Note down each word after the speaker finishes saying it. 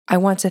I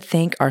want to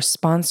thank our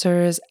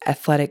sponsors,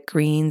 Athletic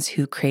Greens,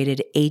 who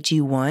created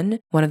AG1,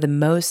 one of the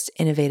most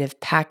innovative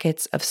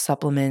packets of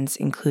supplements,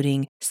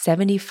 including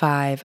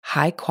 75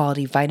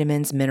 high-quality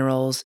vitamins,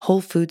 minerals,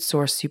 whole food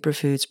source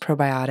superfoods,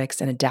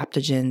 probiotics, and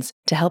adaptogens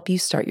to help you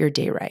start your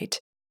day right.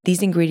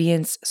 These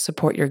ingredients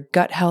support your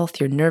gut health,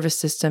 your nervous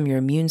system, your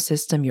immune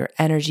system, your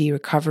energy,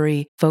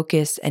 recovery,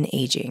 focus, and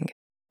aging.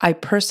 I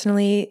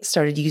personally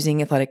started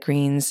using Athletic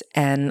Greens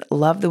and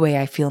love the way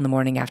I feel in the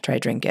morning after I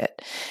drink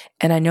it.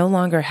 And I no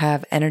longer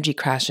have energy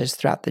crashes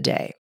throughout the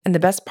day. And the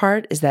best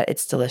part is that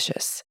it's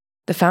delicious.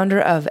 The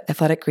founder of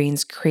Athletic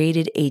Greens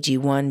created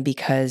AG1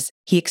 because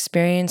he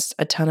experienced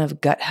a ton of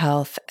gut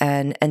health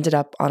and ended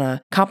up on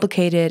a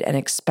complicated and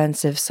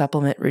expensive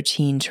supplement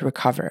routine to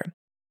recover.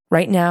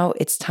 Right now,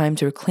 it's time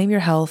to reclaim your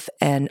health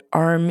and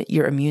arm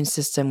your immune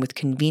system with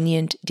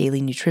convenient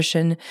daily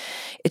nutrition.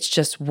 It's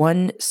just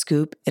one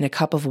scoop in a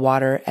cup of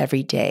water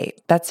every day.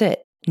 That's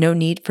it. No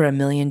need for a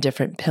million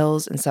different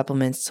pills and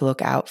supplements to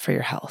look out for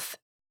your health.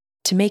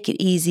 To make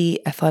it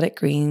easy, Athletic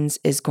Greens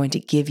is going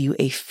to give you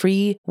a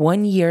free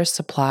 1-year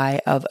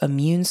supply of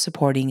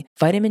immune-supporting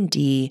vitamin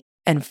D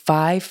and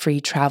 5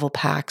 free travel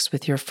packs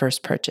with your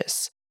first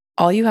purchase.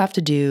 All you have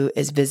to do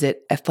is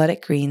visit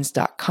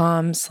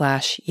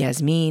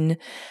athleticgreens.com/Yasmeen.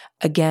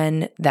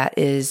 Again, that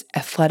is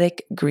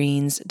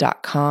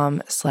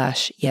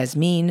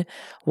athleticgreens.com/Yasmeen,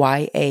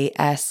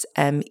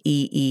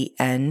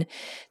 YASMEEN,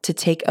 to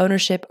take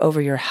ownership over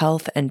your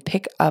health and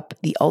pick up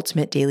the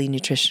ultimate daily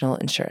nutritional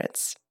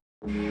insurance.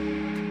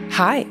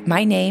 Hi,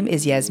 my name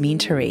is Yasmeen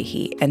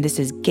Tarehi, and this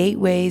is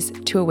Gateways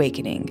to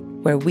Awakening,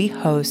 where we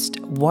host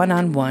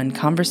one-on-one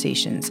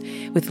conversations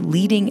with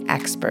leading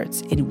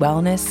experts in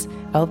wellness,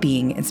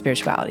 well-being, and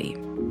spirituality.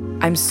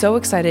 I'm so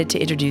excited to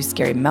introduce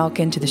Gary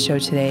Malkin to the show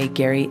today.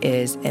 Gary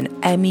is an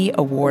Emmy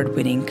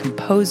award-winning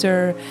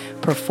composer,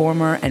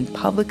 performer, and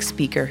public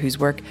speaker whose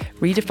work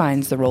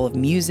redefines the role of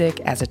music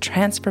as a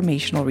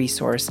transformational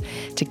resource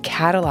to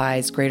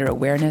catalyze greater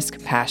awareness,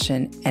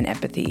 compassion, and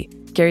empathy.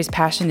 Gary's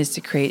passion is to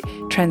create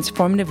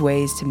transformative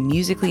ways to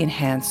musically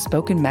enhance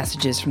spoken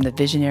messages from the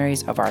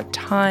visionaries of our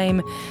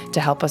time to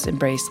help us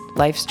embrace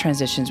life's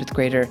transitions with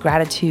greater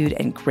gratitude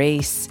and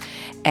grace.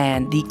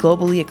 And the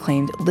globally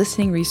acclaimed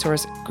listening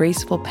resource,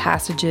 Graceful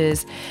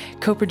Passages,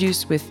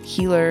 co-produced with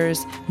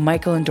healers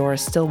Michael and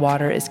Doris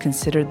Stillwater, is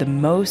considered the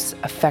most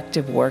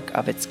effective work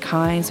of its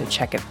kind. So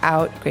check it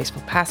out,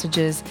 Graceful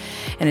Passages.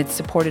 And it's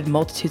supported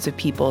multitudes of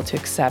people to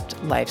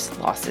accept life's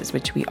losses,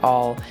 which we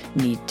all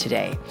need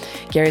today.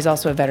 Gary's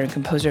also a veteran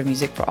composer of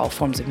music for all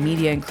forms of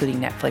media, including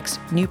Netflix's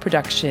new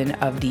production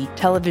of the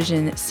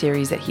television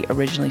series that he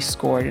originally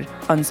scored,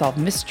 Unsolved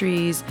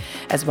Mysteries,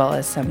 as well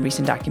as some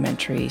recent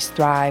documentaries,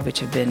 Thrive,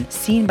 which have been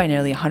seen by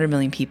nearly 100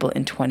 million people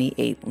in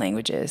 28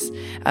 languages.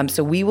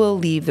 So we will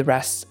leave the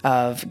rest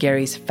of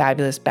Gary's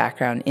fabulous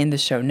background in the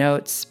show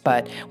notes,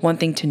 but one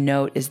thing to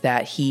note is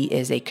that he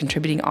is a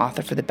contributing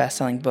author for the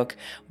best-selling book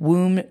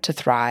Womb to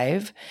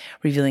Thrive,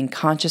 revealing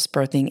conscious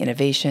birthing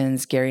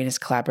innovations. Gary and his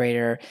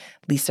collaborator,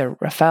 Lisa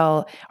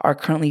Raphael, are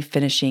currently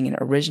finishing an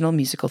original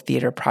musical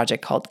theater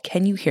project called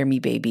Can You Hear Me,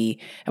 Baby?,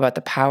 about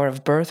the power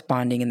of birth,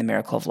 bonding, and the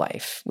miracle of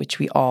life, which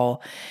we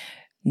all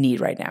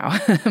need right now,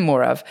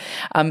 more of.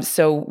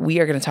 So we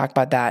are going to talk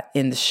about that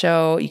in the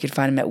show. You can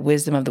find him at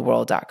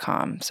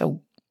wisdomoftheworld.com.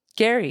 So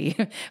Gary,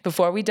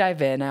 before we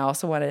dive in, I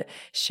also want to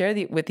share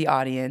with the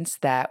audience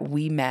that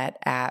we met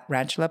at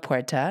Rancho La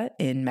Puerta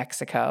in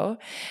Mexico.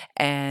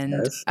 And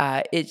Yes.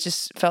 it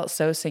just felt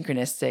so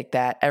synchronistic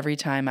that every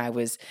time I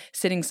was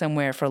sitting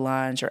somewhere for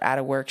lunch or at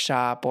a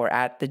workshop or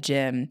at the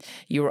gym,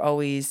 you were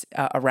always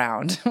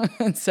around.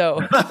 And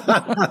so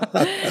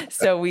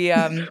we...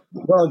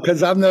 Well,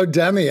 because I'm no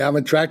dummy. I'm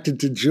attracted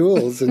to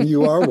jewels, and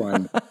you are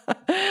one.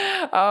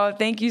 Oh,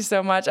 thank you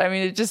so much. I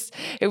mean,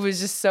 it was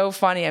just so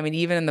funny. I mean,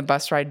 even in the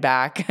bus ride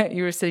back,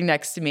 you were sitting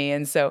next to me.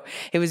 And so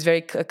it was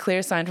a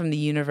clear sign from the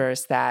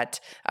universe that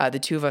the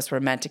two of us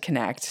were meant to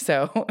connect.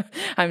 So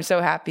I'm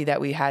so happy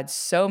that we had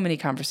so many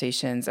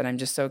conversations, and I'm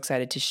just so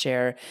excited to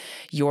share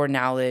your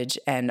knowledge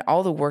and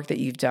all the work that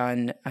you've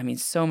done. I mean,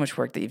 so much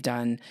work that you've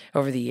done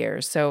over the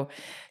years. So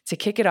to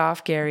kick it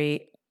off,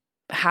 Gary,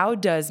 how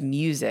does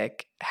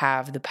music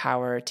have the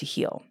power to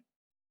heal?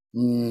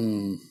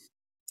 Well,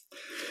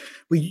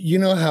 you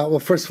know how, well,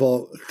 first of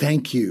all,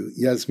 thank you,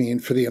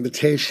 Yasmeen, for the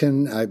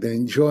invitation. I've been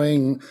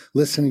enjoying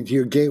listening to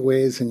your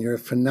Gateways, and you're a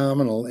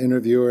phenomenal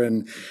interviewer,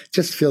 and it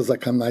just feels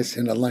like I'm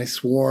in a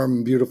nice,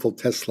 warm, beautiful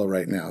Tesla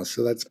right now.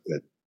 So that's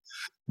good.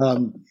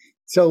 One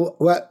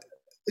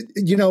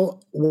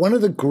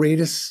of the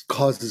greatest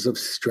causes of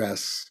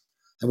stress,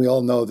 and we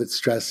all know that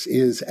stress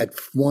is at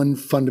one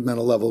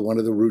fundamental level, one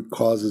of the root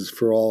causes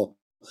for all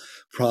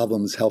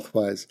problems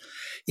health-wise,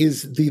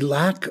 is the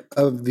lack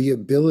of the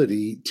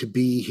ability to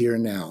be here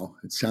now.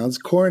 It sounds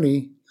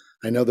corny.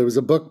 I know there was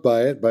a book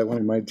by one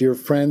of my dear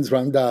friends,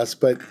 Ram Dass,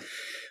 but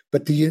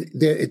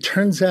it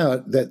turns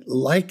out that,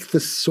 like the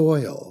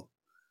soil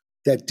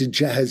that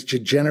has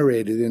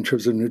degenerated in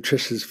terms of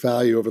nutritious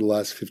value over the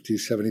last 50,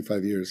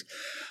 75 years,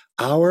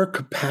 our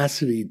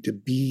capacity to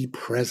be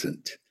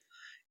present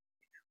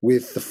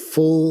with the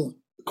full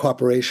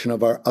cooperation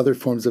of our other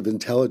forms of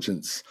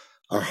intelligence,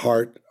 our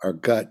heart, our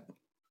gut,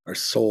 our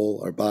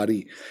soul, our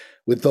body,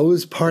 with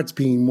those parts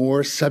being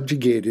more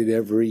subjugated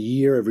every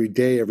year, every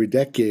day, every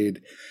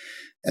decade,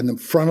 and the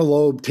frontal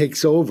lobe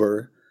takes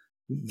over,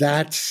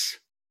 that's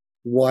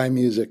why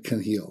music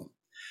can heal.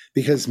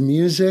 Because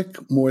music,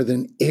 more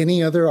than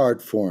any other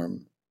art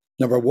form,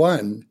 number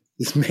one,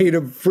 is made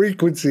of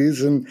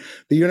frequencies, and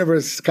the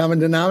universe's common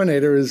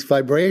denominator is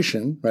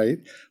vibration, right?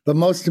 But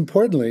most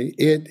importantly,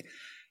 it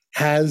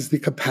has the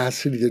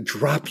capacity to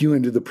drop you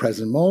into the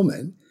present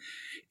moment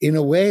in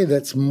a way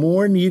that's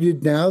more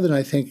needed now than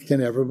I think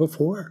than ever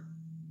before.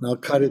 I'll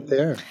cut it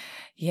there.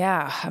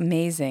 Yeah,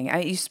 amazing.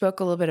 You spoke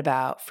a little bit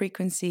about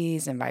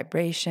frequencies and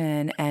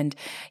vibration, and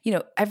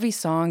every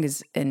song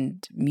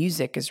and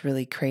music is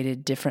really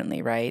created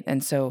differently, right?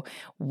 And so,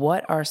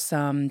 what are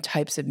some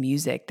types of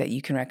music that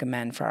you can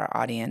recommend for our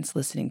audience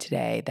listening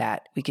today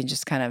that we can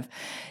just kind of,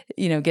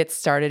 get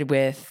started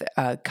with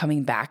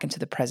coming back into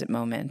the present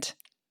moment?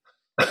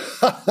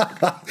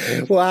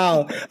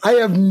 Wow. I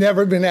have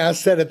never been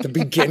asked that at the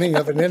beginning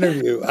of an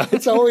interview.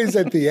 It's always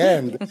at the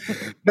end,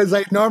 because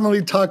I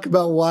normally talk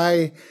about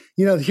why,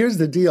 here's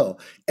the deal.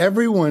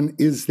 Everyone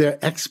is their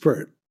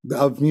expert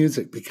of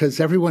music because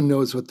everyone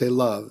knows what they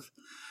love.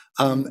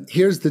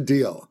 Here's the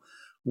deal.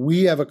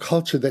 We have a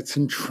culture that's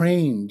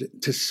entrained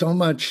to so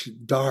much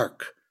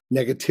dark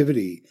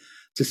negativity,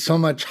 to so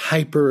much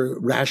hyper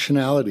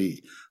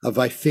rationality of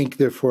I think,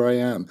 therefore I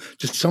am,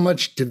 to so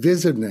much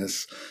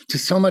divisiveness, to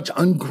so much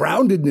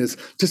ungroundedness,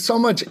 to so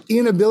much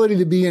inability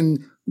to be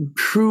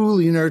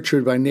truly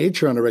nurtured by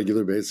nature on a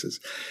regular basis,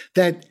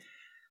 that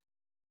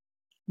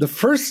the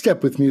first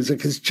step with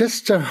music is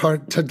just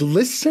to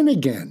listen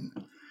again,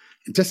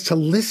 just to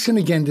listen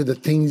again to the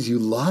things you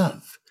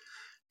love,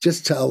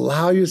 just to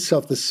allow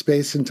yourself the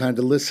space and time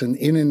to listen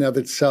in and of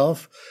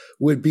itself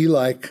would be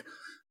like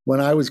when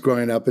I was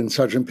growing up and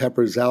Sgt.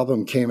 Pepper's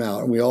album came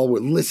out and we all were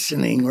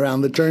listening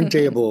around the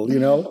turntable,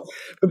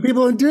 but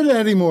people don't do that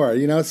anymore,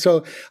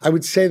 So I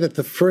would say that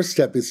the first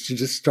step is to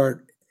just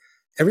start.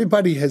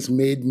 Everybody has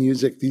made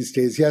music these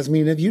days.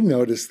 Yasmin, have you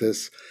noticed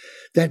this?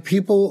 That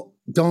people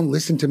don't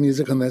listen to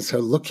music unless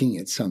they're looking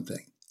at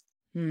something.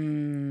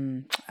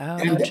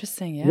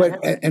 Interesting. Yeah.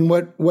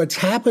 What's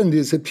happened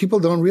is that people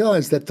don't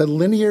realize that the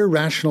linear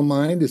rational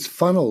mind is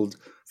funneled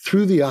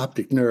through the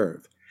optic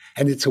nerve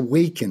and it's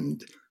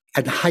awakened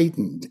and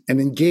heightened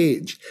and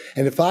engaged.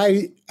 And if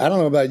I don't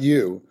know about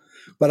you,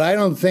 but I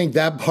don't think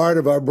that part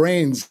of our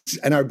brains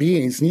and our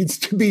beings needs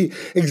to be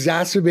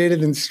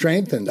exacerbated and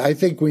strengthened. I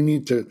think we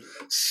need to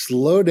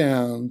slow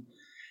down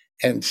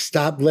and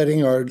stop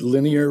letting our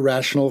linear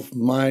rational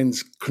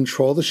minds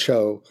control the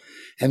show,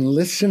 and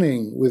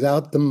listening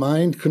without the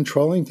mind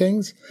controlling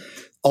things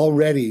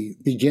already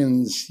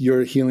begins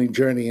your healing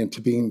journey into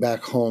being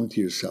back home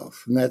to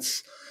yourself. And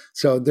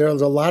so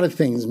there's a lot of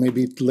things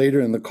maybe later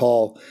in the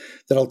call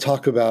that I'll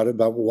talk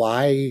about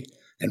why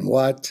and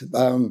what.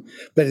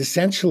 But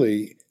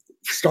essentially,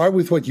 start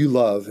with what you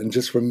love and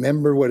just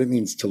remember what it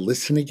means to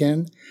listen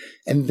again.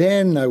 And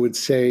then I would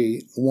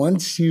say,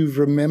 once you've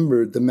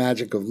remembered the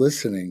magic of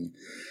listening,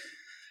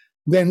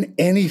 then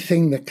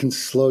anything that can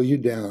slow you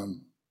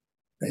down.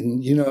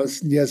 And,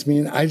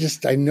 Yasmin,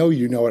 I know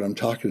you know what I'm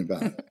talking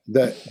about.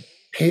 The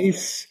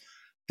pace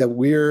that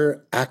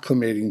we're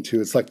acclimating to,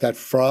 it's like that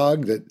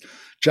frog that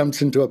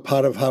jumps into a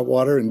pot of hot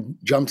water and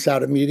jumps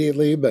out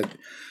immediately, but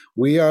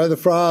we are the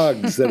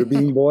frogs that are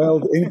being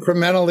boiled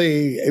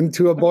incrementally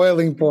into a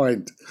boiling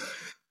point.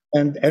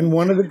 And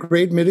one of the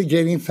great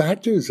mitigating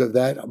factors of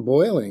that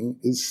boiling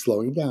is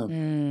slowing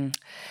down.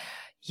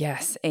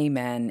 Yes.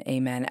 Amen.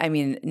 Amen. I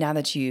mean, now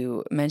that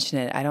you mention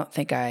it, I don't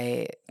think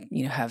I,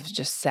 have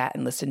just sat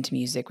and listened to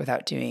music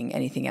without doing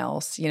anything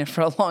else,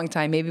 for a long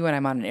time. Maybe when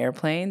I'm on an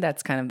airplane,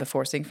 that's kind of the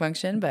forcing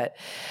function, but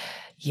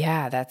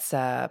yeah, that's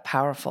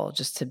powerful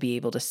just to be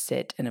able to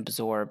sit and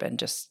absorb and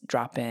just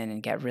drop in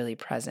and get really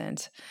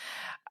present.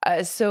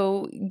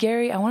 So,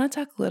 Gary, I want to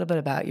talk a little bit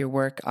about your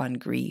work on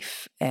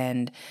grief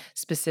and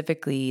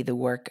specifically the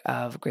work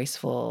of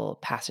Graceful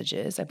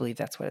Passages. I believe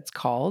that's what it's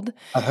called.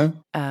 Uh-huh.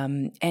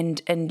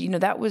 And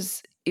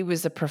it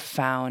was a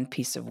profound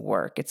piece of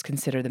work. It's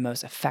considered the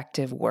most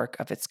effective work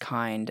of its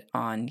kind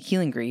on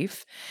healing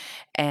grief.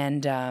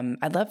 And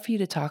I'd love for you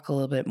to talk a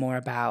little bit more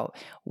about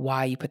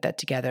why you put that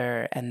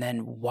together and then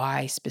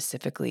why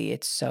specifically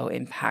it's so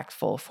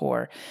impactful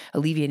for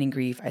alleviating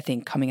grief. I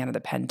think coming out of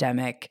the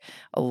pandemic,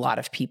 a lot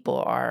of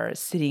people are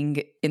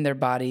sitting in their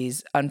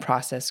bodies,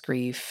 unprocessed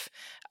grief.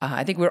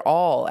 I think we're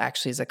all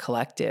actually, as a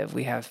collective,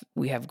 we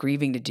have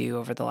grieving to do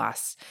over the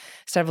last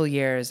several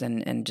years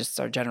and just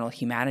our general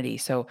humanity.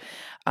 So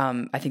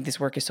I think this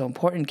work is so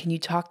important. Can you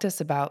talk to us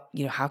about,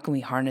 how can we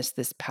harness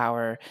this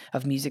power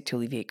of music to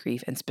alleviate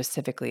grief, and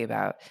specifically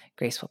about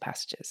Graceful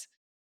Passages?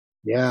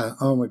 Yeah.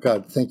 Oh my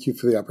God. Thank you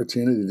for the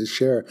opportunity to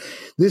share.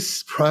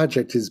 This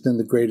project has been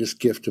the greatest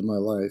gift of my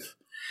life.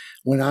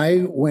 When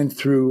I went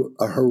through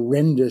a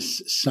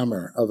horrendous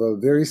summer of a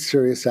very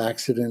serious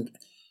accident,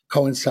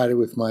 coincided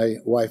with my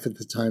wife at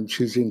the time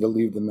choosing to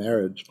leave the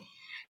marriage.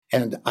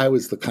 And I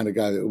was the kind of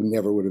guy that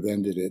never would have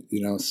ended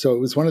it, So it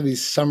was one of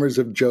these summers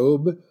of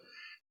Job.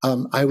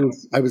 I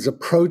was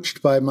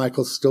approached by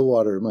Michael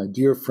Stillwater, my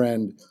dear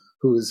friend,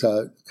 who is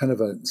kind of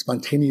a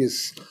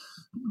spontaneous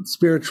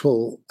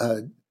spiritual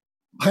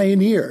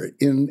pioneer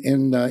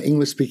in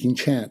English-speaking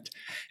chant.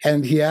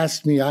 And he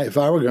asked me if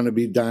I were going to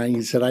be dying.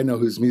 He said, I know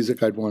whose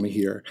music I'd want to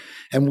hear.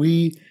 And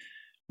we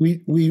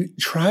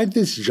tried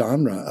this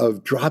genre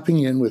of dropping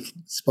in with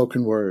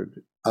spoken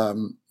word,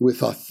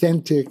 with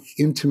authentic,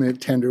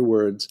 intimate, tender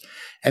words.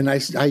 And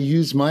I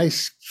used my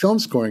film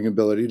scoring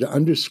ability to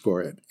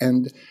underscore it.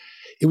 And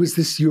it was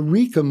this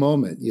eureka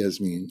moment,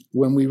 Yasmin,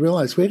 when we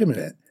realized, wait a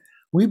minute,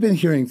 we've been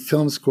hearing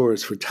film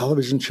scores for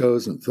television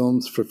shows and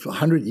films for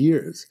 100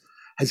 years.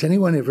 Has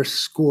anyone ever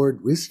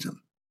scored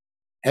wisdom?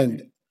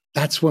 And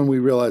that's when we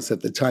realized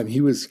at the time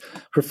he was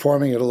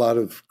performing at a lot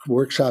of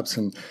workshops.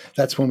 And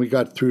that's when we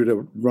got through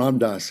to Ram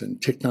Dass and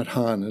Thich Nhat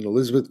Hanh and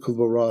Elizabeth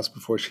Kubler-Ross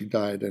before she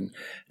died, and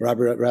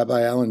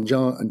Rabbi Alan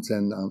Jones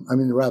and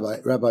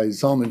Rabbi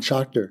Zalman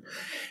Schachter.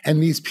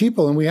 And these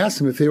people, and we asked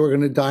them if they were going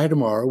to die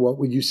tomorrow, what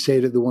would you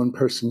say to the one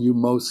person you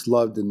most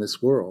loved in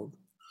this world?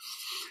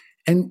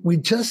 And we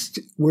just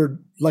were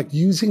like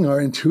using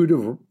our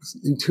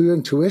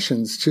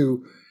intuitions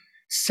to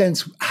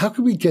sense, how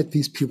could we get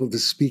these people to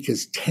speak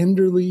as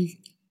tenderly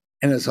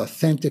and as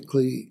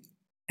authentically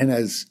and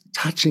as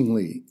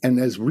touchingly and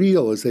as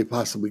real as they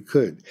possibly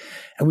could?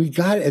 And we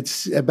got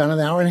about an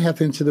hour and a half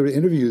into the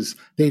interviews,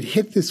 they'd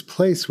hit this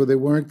place where they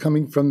weren't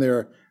coming from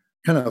their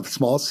kind of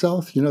small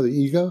self, the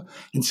ego,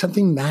 and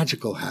something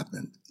magical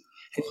happened.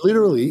 And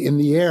literally in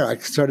the air, I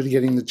started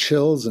getting the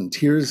chills and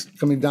tears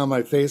coming down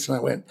my face. And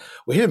I went,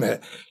 wait a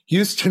minute,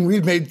 Houston,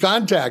 we've made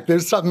contact.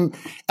 There's something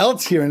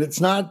else here. And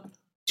it's not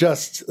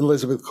just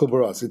Elizabeth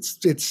Kubler-Ross.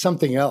 It's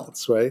something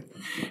else, right?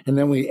 And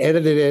then we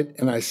edited it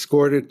and I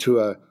scored it to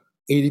a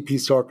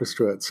 80-piece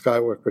orchestra at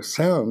Skywalker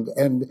Sound.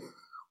 And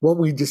what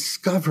we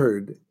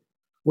discovered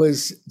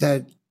was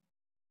that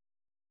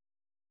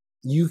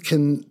you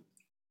can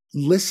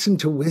listen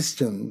to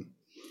wisdom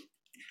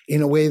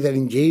in a way that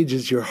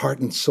engages your heart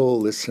and soul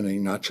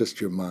listening, not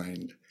just your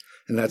mind.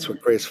 And that's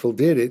what Graceful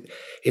did.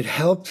 It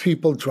helped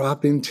people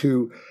drop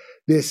into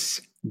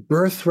this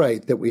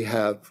birthright that we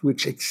have,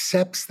 which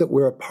accepts that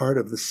we're a part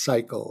of the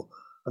cycle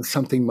of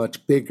something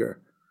much bigger.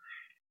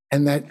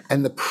 And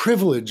the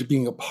privilege of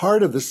being a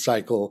part of the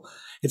cycle,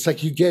 it's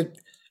like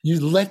you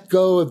let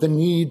go of the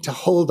need to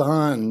hold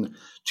on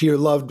to your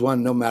loved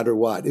one no matter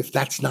what, if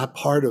that's not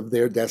part of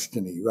their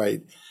destiny,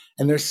 right?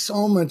 And there's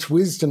so much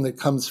wisdom that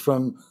comes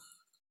from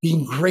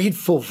being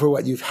grateful for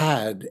what you've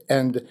had.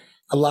 And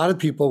a lot of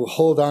people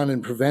hold on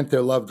and prevent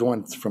their loved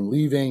ones from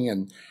leaving.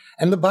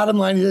 And the bottom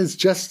line is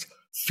just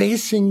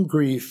facing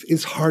grief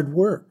is hard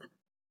work,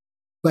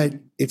 but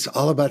it's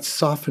all about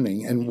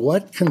softening. And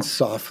what can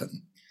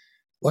soften?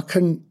 What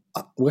can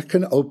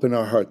open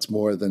our hearts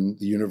more than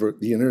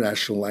the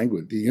international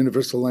language, the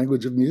universal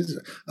language of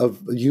music,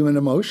 of human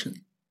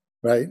emotion,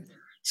 right?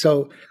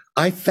 So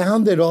I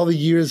found that all the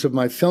years of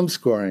my film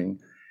scoring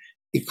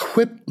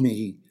equipped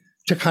me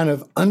to kind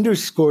of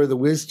underscore the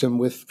wisdom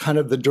with kind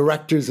of the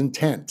director's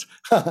intent.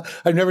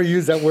 I've never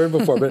used that word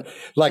before, but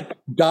like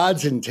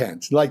God's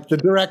intent, like the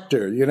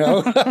director,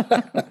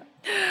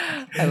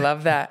 I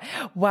love that.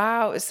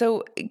 Wow.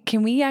 So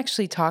can we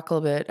actually talk a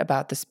little bit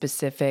about the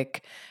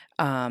specific,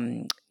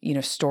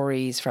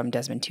 stories from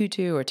Desmond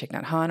Tutu or Thich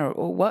Nhat Hanh,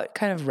 or what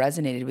kind of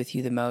resonated with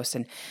you the most,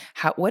 and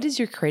what is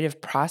your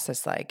creative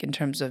process like in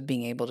terms of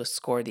being able to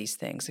score these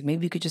things? Like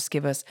maybe you could just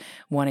give us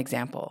one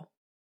example.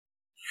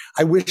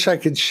 I wish I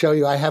could show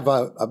you. I have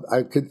I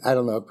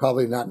don't know,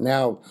 probably not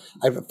now.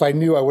 If I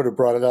knew, I would have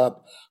brought it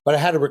up. But I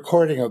had a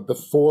recording of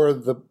before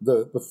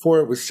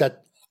it was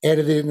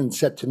edited and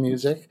set to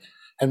music,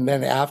 and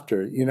then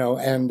after,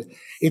 and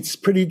it's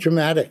pretty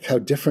dramatic how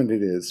different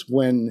it is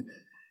when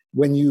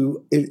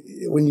you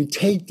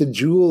take the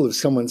jewel of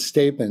someone's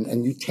statement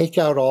and you take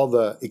out all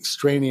the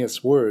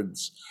extraneous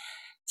words,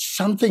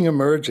 something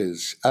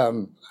emerges.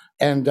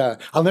 And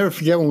I'll never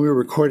forget when we were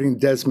recording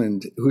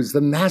Desmond, who's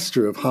the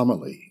master of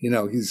homily.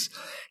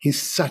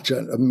 He's such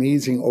an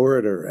amazing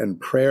orator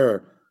and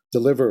prayer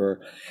deliverer.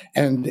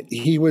 And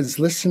he was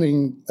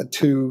listening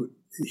to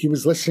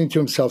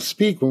himself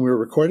speak when we were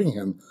recording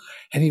him.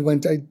 And he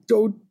went, I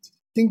don't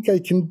think I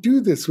can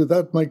do this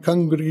without my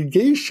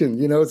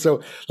congregation,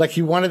 So like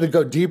he wanted to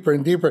go deeper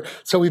and deeper.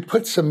 So we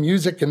put some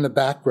music in the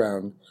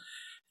background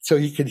so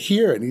he could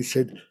hear. And he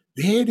said,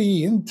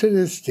 very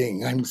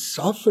interesting. I'm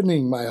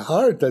softening my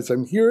heart as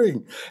I'm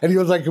hearing. And he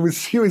was like,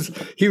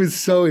 he was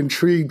so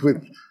intrigued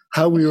with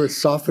how we were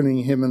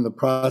softening him in the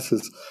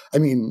process. I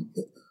mean,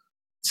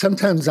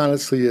 sometimes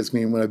honestly,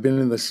 Yasmin, when I've been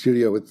in the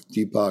studio with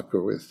Deepak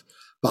or with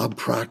Bob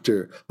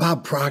Proctor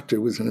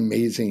was an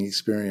amazing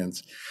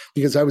experience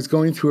because I was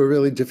going through a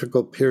really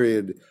difficult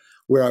period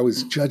where I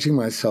was judging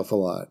myself a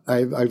lot.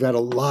 I've had a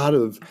lot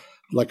of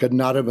like a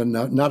not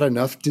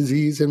enough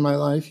disease in my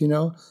life,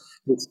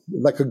 It's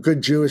like a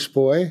good Jewish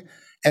boy.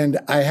 And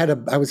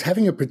I was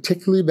having a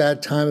particularly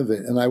bad time of it.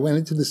 And I went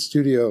into the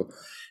studio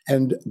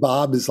and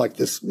Bob is like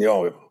this,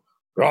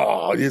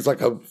 Oh, he's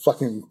like a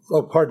fucking,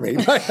 oh, pardon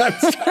me.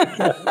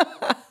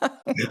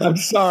 I'm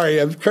sorry,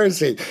 I'm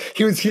cursing.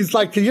 He's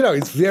like,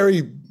 he's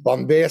very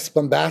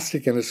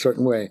bombastic in a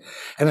certain way.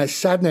 And I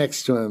sat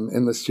next to him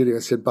in the studio. I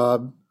said,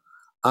 Bob,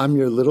 I'm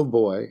your little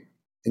boy,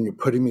 and you're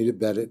putting me to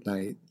bed at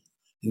night.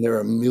 And there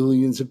are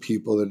millions of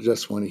people that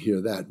just want to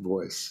hear that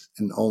voice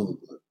and only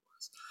that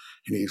voice.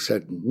 And he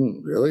said,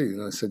 really?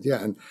 And I said,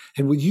 yeah.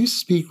 And would you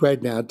speak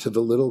right now to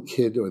the little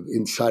kid or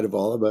inside of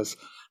all of us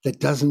that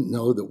doesn't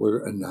know that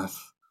we're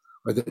enough,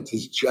 or that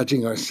is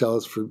judging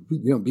ourselves for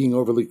being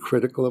overly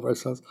critical of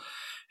ourselves?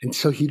 And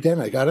so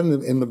I got in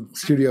the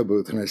studio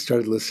booth and I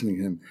started listening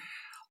to him.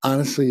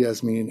 Honestly,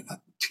 Yasmin,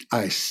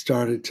 I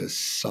started to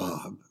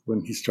sob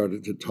when he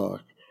started to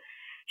talk.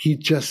 He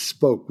just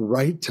spoke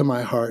right to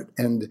my heart.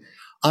 And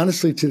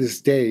honestly, to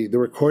this day, the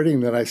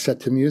recording that I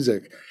set to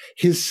music,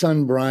 his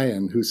son,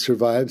 Brian, who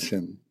survives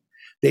him,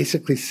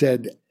 basically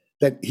said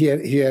that he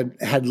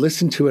had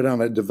listened to it on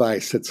a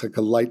device that's like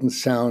a light and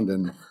sound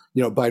and,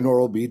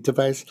 binaural beat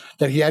device,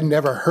 that he had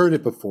never heard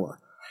it before.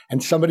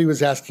 And somebody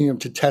was asking him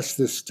to test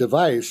this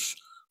device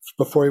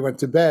before he went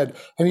to bed.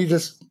 And he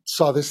just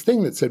saw this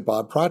thing that said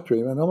Bob Proctor.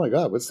 He went, oh my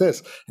God, what's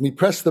this? And he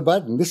pressed the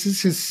button. This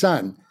is his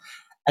son.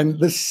 And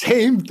the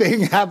same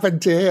thing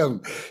happened to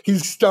him. He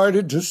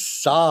started to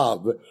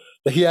sob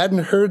that he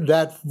hadn't heard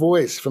that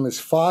voice from his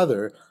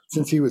father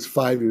since he was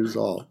 5 years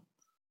old.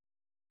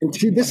 And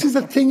see, this is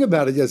the thing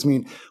about it,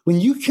 Yasmin. When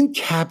you can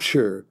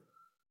capture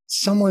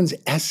someone's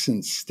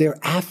essence, their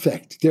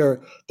affect,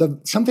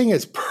 something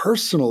as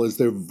personal as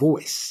their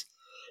voice,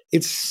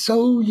 it's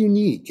so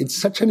unique. It's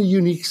such a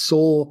unique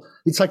soul.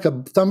 It's like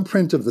a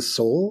thumbprint of the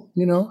soul,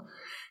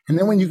 And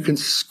then when you can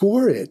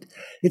score it,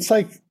 it's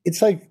like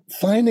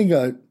finding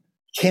a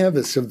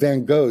canvas of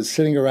Van Gogh's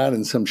sitting around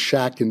in some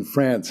shack in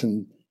France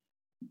and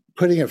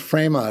putting a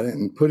frame on it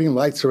and putting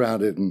lights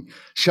around it and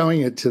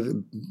showing it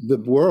to the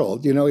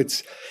world.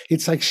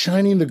 It's like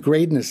shining the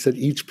greatness that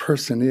each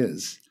person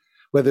is,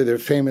 whether they're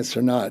famous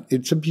or not.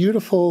 It's a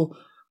beautiful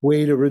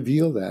way to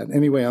reveal that.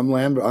 Anyway, I'm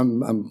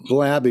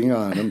blabbing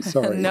on. I'm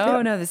sorry.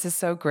 No, this is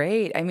so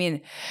great. I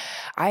mean,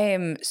 I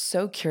am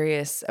so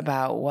curious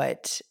about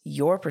what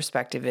your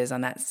perspective is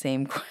on that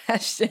same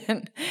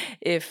question.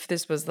 If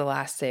this was the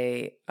last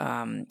day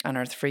on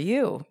earth for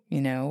you,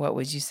 what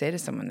would you say to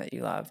someone that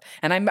you love?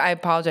 And I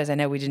apologize. I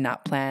know we did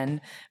not plan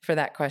for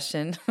that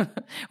question.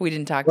 We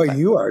didn't talk about.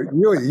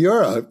 Well,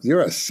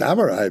 you're a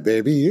samurai,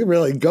 baby. You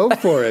really go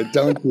for it,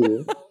 don't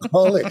you?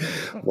 Holy,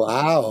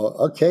 wow.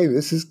 Okay,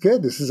 this is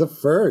good. This is a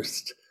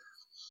first.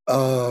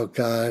 Oh,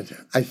 God.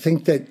 I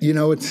think that,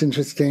 it's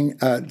interesting.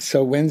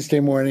 So Wednesday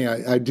morning,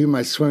 I do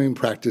my swimming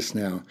practice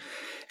now.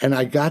 And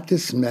I got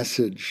this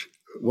message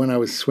when I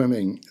was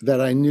swimming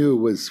that I knew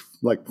was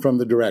like from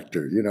the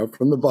director,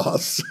 from the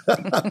boss,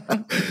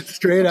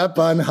 straight up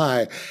on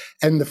high.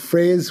 And the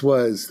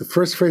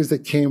first phrase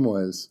that came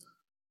was,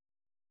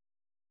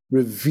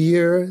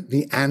 revere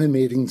the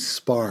animating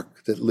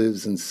spark that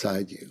lives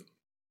inside you.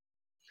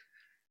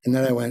 And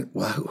then I went,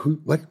 wow,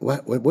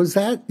 what was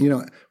that?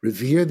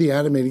 Revere the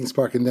animating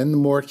spark. And then the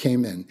more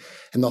came in.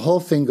 And the whole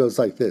thing goes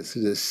like this.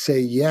 It is, say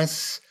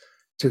yes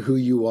to who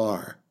you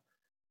are.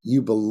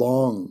 You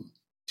belong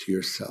to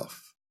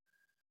yourself.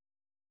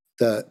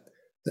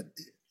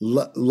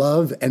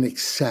 Love and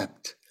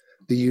accept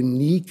the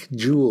unique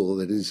jewel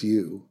that is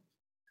you.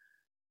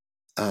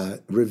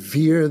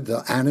 Revere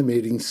the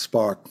animating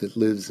spark that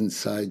lives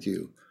inside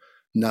you.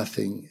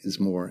 Nothing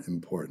is more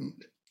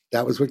important.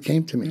 That was what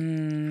came to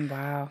me.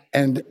 Wow.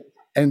 And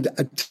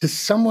to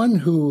someone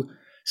who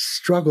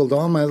struggled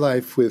all my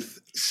life with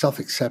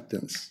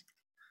self-acceptance,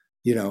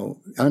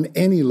 on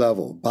any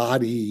level,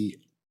 body,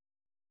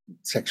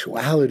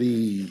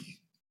 sexuality,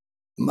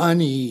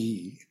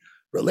 money,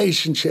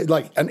 relationship,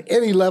 like on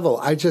any level,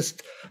 I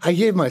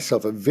gave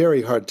myself a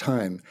very hard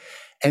time.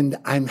 And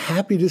I'm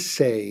happy to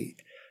say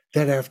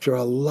that after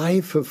a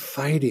life of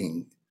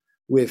fighting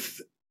with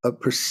a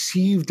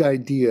perceived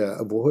idea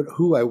of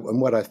who I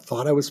and what I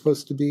thought I was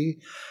supposed to be,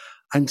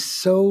 I'm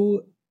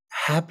so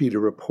happy to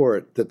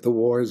report that the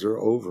wars are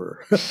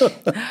over.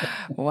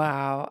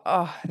 Wow.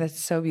 Oh, that's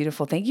so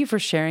beautiful. Thank you for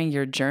sharing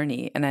your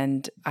journey.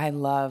 And I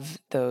love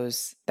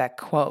that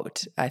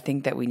quote. I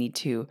think that we need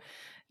to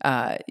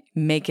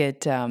make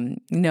it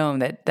known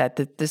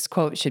that this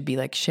quote should be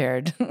like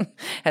shared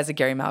as a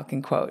Gary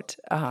Malkin quote.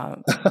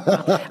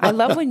 I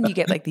love when you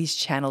get like these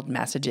channeled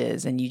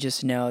messages and you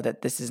just know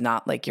that this is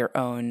not like your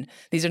own,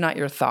 these are not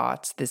your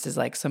thoughts. This is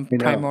like some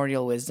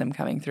primordial wisdom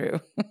coming through.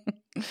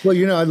 Well,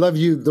 I love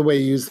the way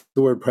you use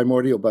the word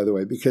primordial, by the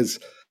way, because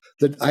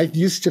I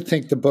used to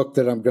think the book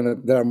that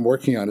I'm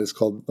working on is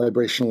called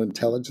Vibrational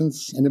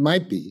Intelligence, and it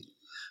might be,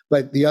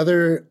 but the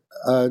other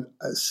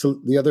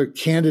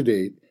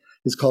candidate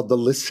is called The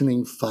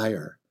Listening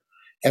Fire.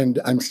 And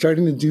I'm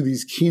starting to do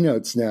these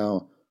keynotes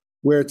now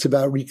where it's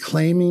about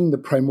reclaiming the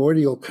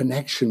primordial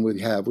connection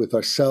we have with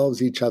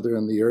ourselves, each other,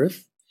 and the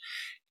earth.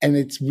 And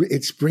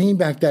it's bringing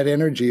back that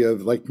energy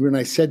of like when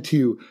I said to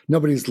you,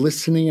 nobody's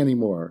listening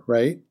anymore,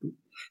 right?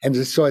 And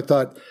so I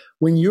thought,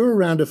 when you're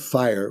around a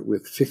fire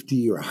with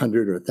 50 or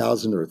 100 or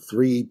 1,000 or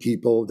 3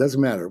 people, it doesn't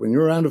matter. When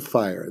you're around a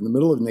fire in the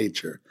middle of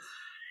nature,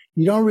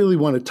 you don't really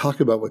want to talk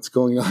about what's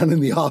going on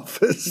in the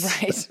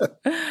office.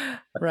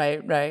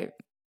 Right.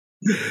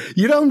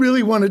 You don't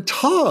really want to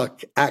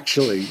talk,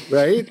 actually,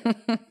 right?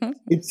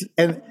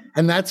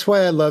 And that's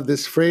why I love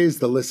this phrase,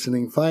 the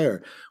listening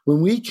fire.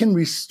 When we can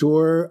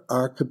restore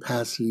our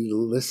capacity to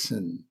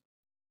listen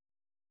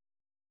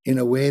in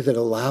a way that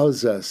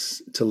allows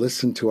us to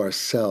listen to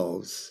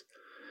ourselves,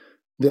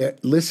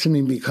 that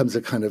listening becomes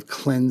a kind of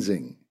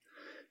cleansing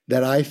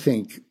that I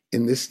think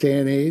in this day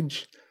and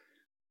age,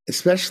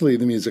 especially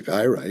the music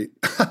I write,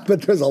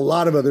 but there's a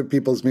lot of other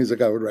people's music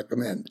I would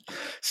recommend.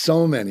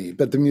 So many.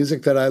 But the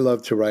music that I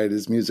love to write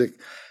is music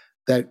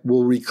that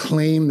will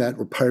reclaim that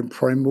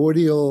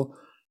primordial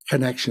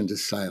connection to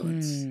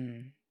silence.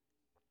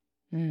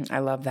 I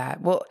love that.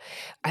 Well,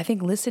 I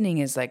think listening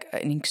is like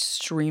an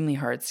extremely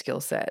hard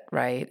skill set,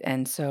 right?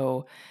 And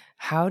so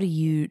how do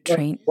you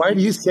train? Why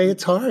do you say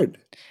it's hard?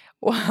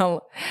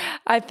 Well,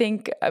 I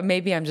think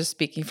maybe I'm just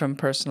speaking from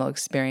personal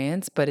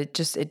experience, but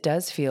it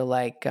does feel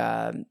like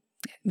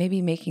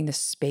maybe making the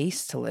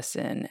space to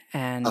listen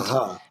and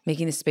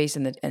making the space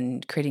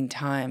and creating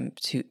time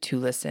to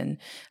listen.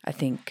 I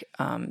think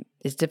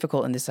is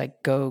difficult in this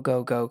like go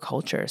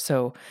culture.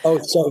 So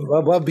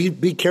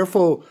be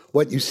careful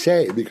what you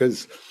say,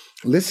 because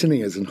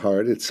listening isn't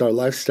hard. It's our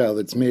lifestyle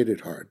that's made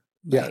it hard.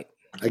 Right.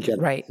 Yeah, I get it.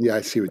 Right. Yeah,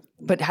 I see what.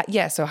 But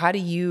so how do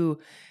you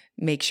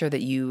make sure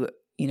that you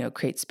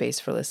create space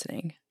for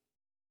listening?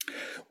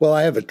 Well,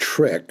 I have a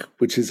trick,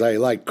 which is I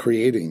like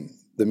creating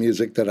the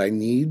music that I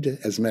need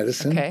as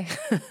medicine. Okay.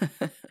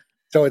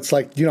 So it's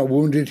like,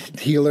 wounded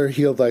healer,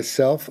 heal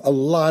thyself. A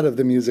lot of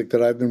the music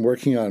that I've been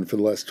working on for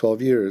the last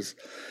 12 years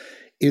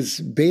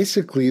is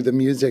basically the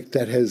music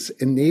that has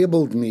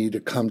enabled me to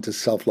come to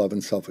self-love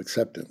and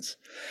self-acceptance.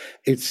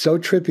 It's so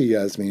trippy,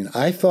 Yasmin.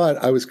 I thought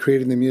I was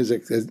creating the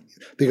music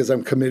because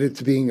I'm committed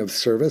to being of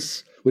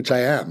service, which I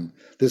am.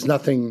 There's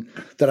nothing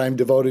that I'm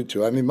devoted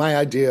to. I mean, my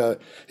idea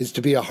is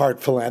to be a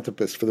heart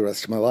philanthropist for the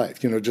rest of my life.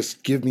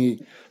 Just give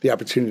me the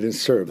opportunity to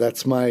serve.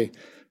 That's my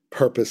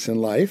purpose in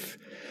life.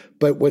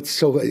 But what's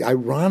so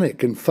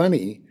ironic and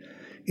funny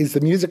is the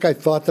music I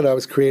thought that I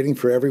was creating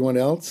for everyone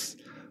else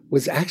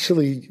was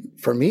actually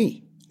for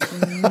me.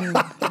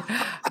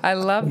 I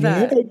love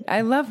that.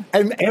 And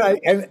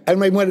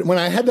when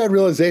I had that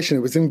realization,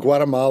 it was in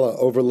Guatemala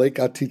over Lake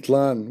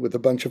Atitlan with a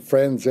bunch of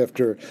friends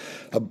after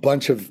a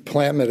bunch of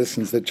plant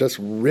medicines that just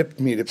ripped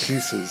me to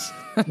pieces.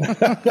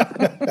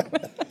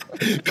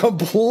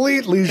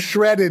 Completely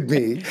shredded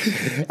me.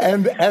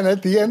 And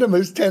at the end of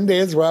those 10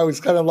 days where I was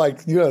kind of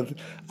like,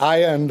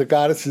 Aya and the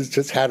goddesses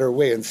just had her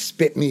way and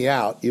spit me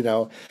out,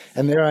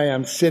 and there I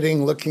am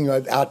sitting looking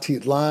at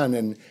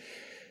Atitlan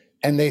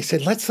and they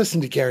said, let's listen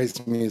to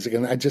Gary's music.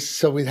 And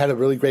so we had a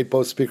really great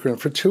Bose speaker.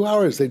 And for 2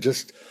 hours, they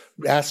just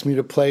asked me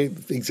to play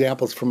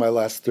examples from my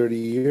last 30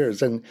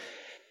 years. And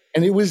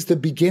it was the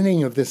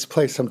beginning of this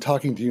place I'm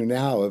talking to you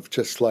now of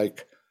just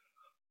like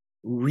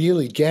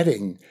really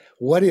getting,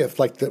 what if,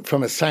 like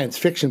from a science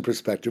fiction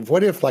perspective,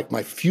 what if like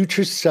my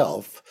future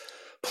self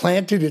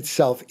planted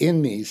itself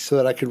in me so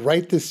that I could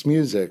write this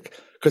music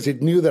because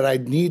it knew that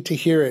I'd need to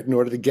hear it in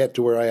order to get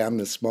to where I am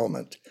this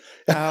moment.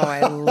 Oh,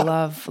 I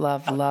love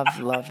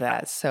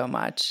that so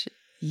much.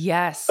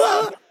 Yes.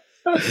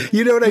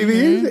 You know what I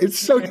mean? It's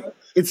so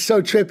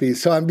trippy.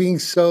 So I'm being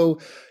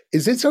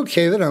is it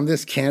okay that I'm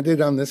this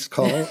candid on this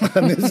call?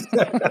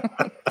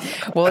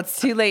 Well, it's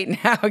too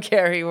late now,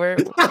 Gary. We're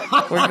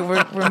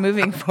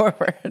moving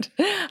forward.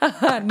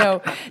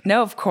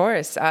 No, of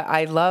course.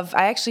 I love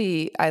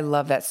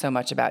that so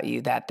much about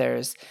you, that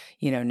there's,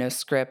 no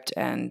script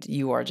and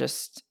you are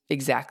just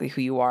exactly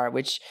who you are,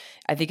 which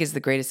I think is the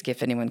greatest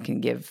gift anyone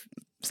can give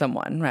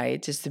someone,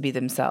 right? Just to be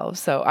themselves.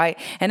 So I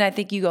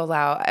think you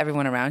allow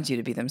everyone around you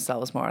to be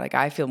themselves more. Like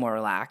I feel more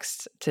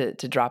relaxed to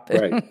drop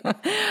it.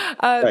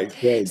 Right.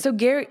 Right. So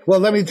Gary. Well,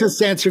 let me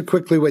just answer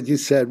quickly what you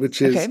said,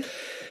 which is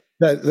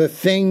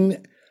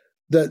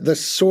the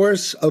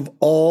source of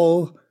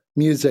all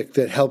music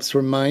that helps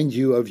remind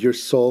you of your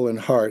soul and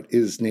heart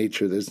is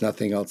nature. There's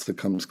nothing else that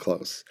comes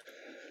close.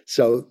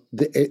 So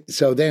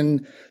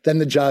then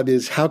the job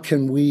is, how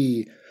can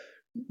we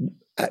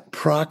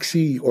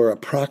proxy or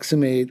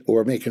approximate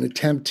or make an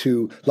attempt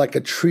to, like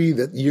a tree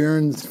that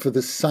yearns for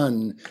the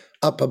sun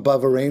up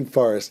above a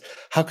rainforest,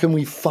 how can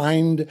we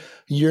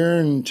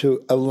yearn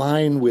to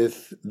align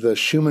with the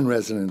Schumann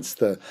resonance,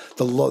 the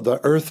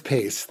earth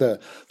pace, the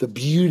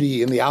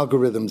beauty and the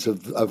algorithms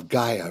of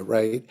Gaia,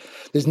 right?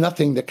 There's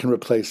nothing that can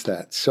replace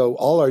that. So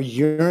all our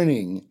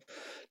yearning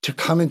to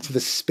come into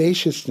the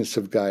spaciousness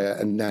of Gaia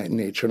and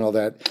nature and all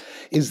that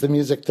is the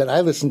music that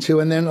I listen to.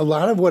 And then a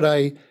lot of what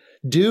I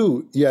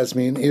do,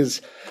 Yasmin, is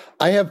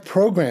I have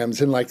programs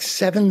in like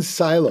 7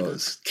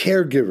 silos: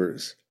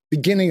 caregivers,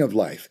 beginning of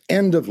life,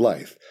 end of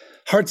life,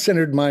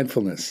 heart-centered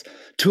mindfulness,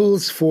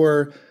 tools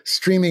for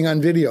streaming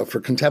on video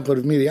for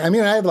contemplative media. I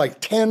mean, I have like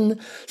 10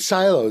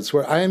 silos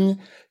where I'm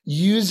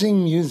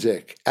using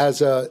music as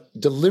a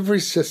delivery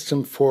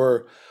system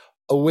for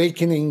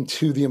awakening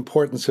to the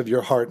importance of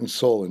your heart and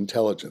soul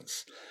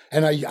intelligence.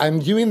 And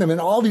I'm viewing them in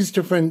all these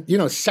different,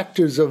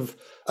 sectors of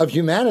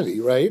humanity,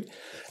 right?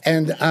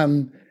 And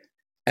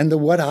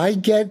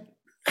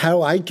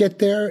how I get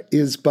there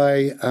is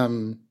by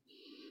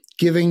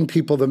giving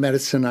people the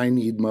medicine I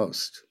need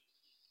most,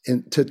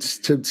 and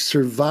to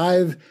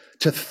survive,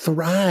 to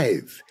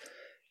thrive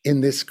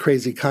in this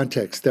crazy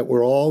context that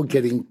we're all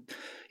getting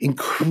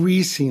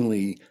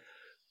increasingly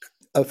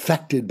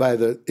affected by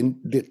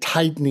the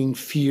tightening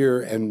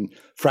fear and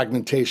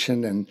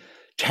fragmentation and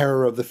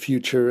terror of the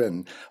future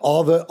and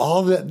all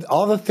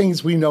the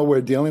things we know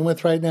we're dealing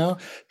with right now.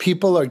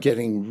 People are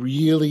getting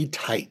really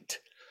tight,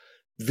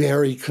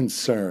 very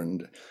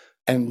concerned,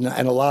 and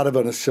a lot of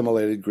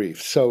unassimilated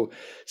grief. So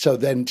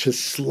then to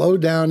slow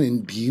down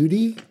in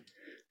beauty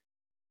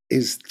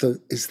is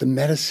the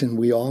medicine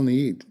we all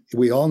need.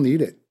 We all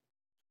need it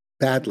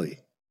badly.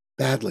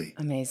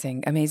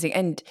 Amazing.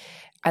 And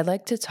I'd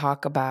like to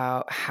talk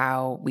about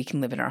how we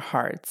can live in our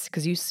hearts,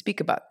 because you speak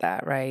about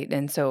that, right?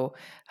 And so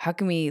how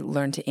can we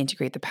learn to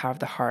integrate the power of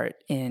the heart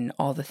in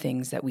all the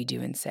things that we do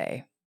and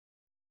say?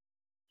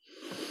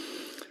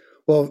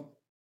 Well,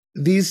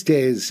 these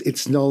days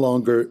it's no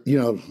longer,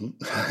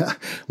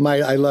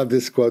 I love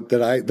this quote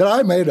that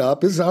I made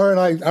up.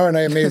 Aren't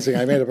I amazing?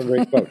 I made up a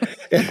great quote.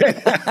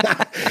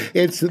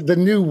 It's the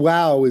new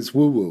wow is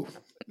woo-woo.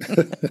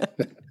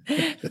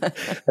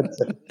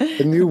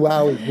 The new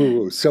wow is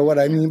woo-woo. So what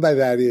I mean by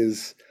that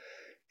is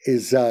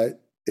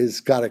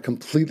God, I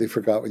completely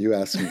forgot what you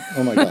asked me.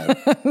 Oh my God.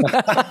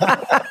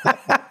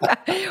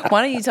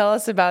 Why don't you tell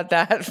us about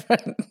that?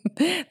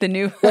 The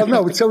new. Well,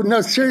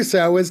 no, seriously,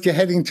 I was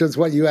heading towards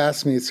what you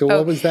asked me. So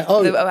what was that?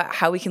 Oh, about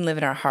how we can live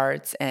in our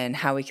hearts and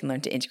how we can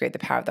learn to integrate the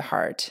power of the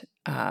heart.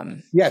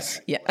 Yes.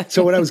 Yeah.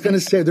 So what I was going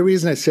to say, the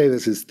reason I say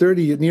this is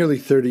nearly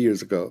 30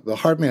 years ago, the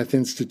HeartMath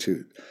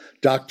Institute,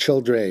 Doc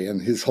Childre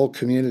and his whole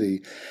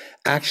community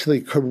actually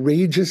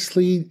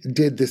courageously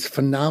did this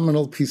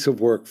phenomenal piece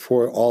of work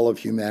for all of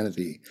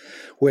humanity,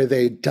 where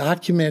they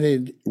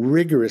documented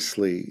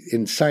rigorously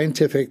in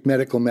scientific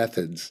medical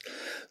methods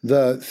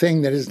the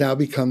thing that has now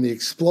become the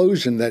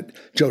explosion that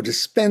Joe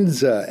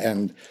Dispenza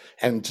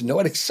and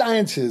Noetic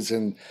Sciences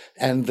and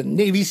the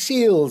Navy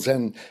SEALs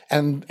and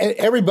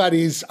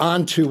everybody's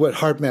onto what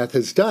HeartMath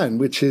has done,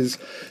 which is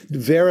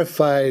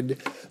verified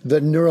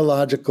the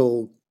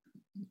neurological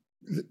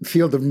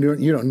field of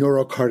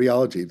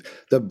neurocardiology.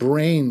 The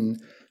brain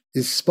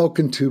is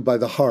spoken to by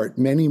the heart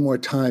many more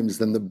times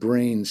than the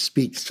brain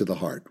speaks to the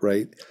heart,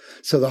 right?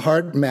 So the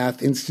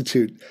HeartMath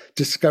Institute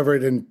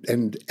discovered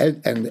and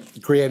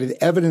created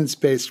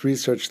evidence-based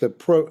research that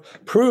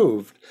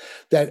proved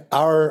that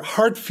our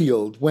heart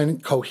field, when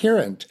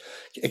coherent,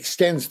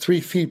 extends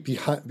 3 feet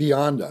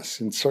beyond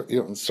us in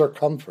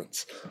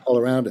circumference all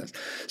around us.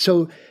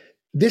 So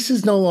this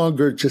is no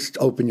longer just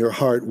open your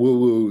heart,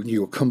 woo-woo,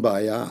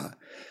 kumbaya.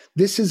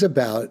 This is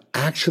about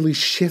actually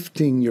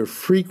shifting your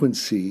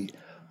frequency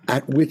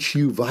at which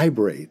you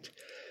vibrate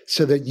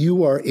so that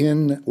you are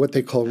in what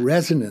they call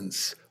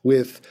resonance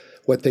with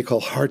what they call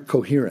heart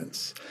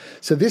coherence.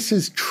 So this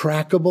is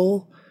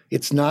trackable.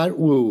 It's not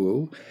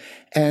woo-woo.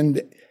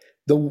 And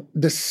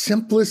the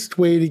simplest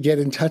way to get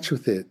in touch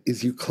with it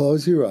is you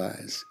close your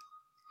eyes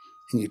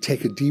and you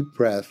take a deep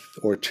breath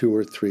or 2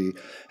 or 3,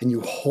 and you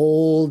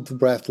hold the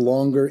breath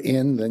longer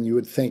in than you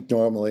would think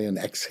normally, and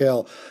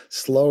exhale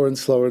slower and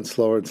slower and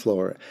slower and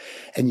slower.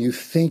 And you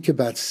think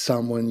about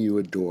someone you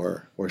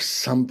adore, or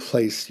some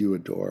place you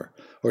adore,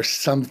 or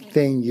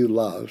something you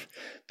love,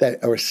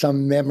 or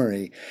some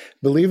memory.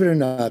 Believe it or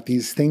not,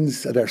 these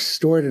things that are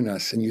stored in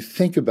us, and you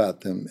think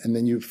about them, and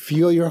then you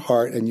feel your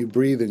heart and you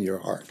breathe in your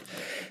heart.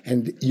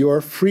 And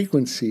your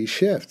frequency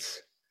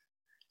shifts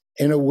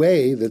in a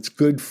way that's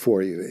good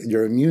for you,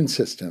 your immune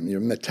system,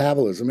 your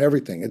metabolism,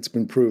 everything. It's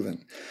been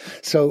proven.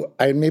 So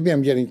maybe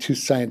I'm getting too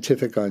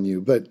scientific on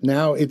you, but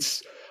now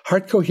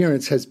heart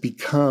coherence has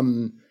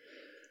become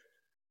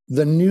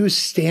the new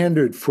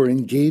standard for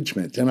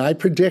engagement. And I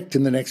predict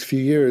in the next few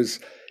years,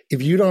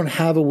 if you don't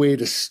have a way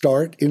to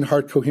start in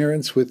heart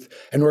coherence with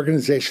an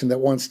organization that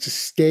wants to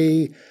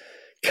stay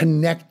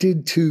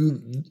connected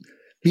to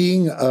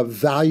being a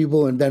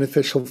valuable and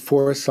beneficial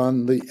force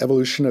on the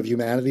evolution of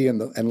humanity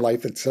and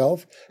life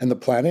itself and the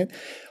planet,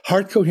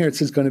 heart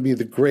coherence is going to be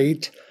the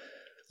great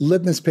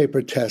litmus paper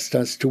test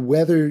as to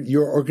whether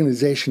your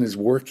organization is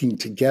working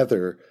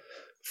together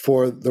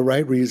for the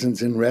right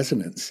reasons in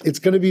resonance. It's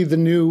going to be the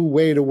new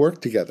way to work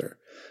together.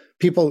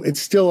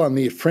 It's still on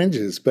the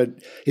fringes, but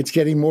it's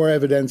getting more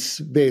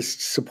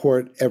evidence-based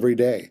support every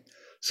day.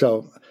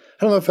 So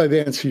I don't know if I've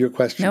answered your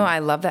question. No, I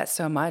love that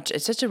so much.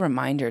 It's such a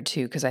reminder,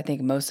 too, because I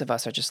think most of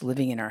us are just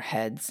living in our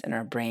heads and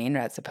our brain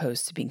as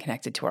opposed to being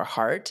connected to our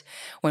heart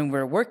when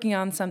we're working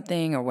on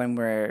something or when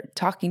we're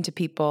talking to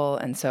people.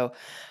 And so,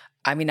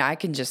 I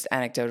can just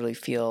anecdotally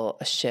feel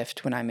a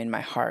shift when I'm in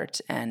my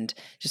heart, and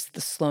just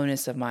the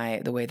slowness of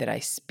the way that I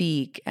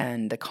speak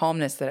and the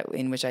calmness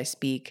in which I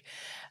speak.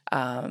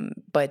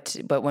 But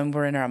when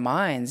we're in our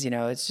minds,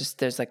 it's just,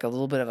 there's like a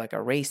little bit of like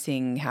a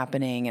racing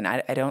happening. And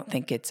I don't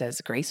think it's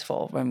as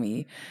graceful when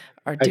we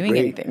are doing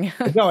anything.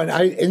 No, and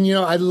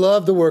I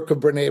love the work of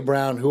Brene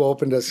Brown, who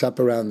opened us up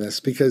around this,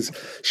 because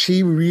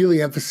she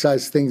really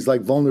emphasized things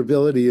like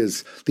vulnerability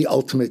is the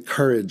ultimate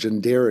courage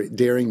and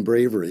daring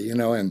bravery,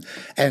 and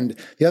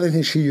the other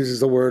thing she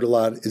uses the word a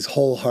lot is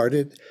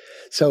wholehearted.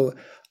 So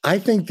I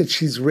think that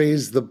she's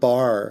raised the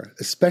bar,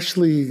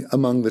 especially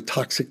among the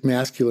toxic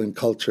masculine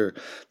culture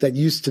that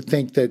used to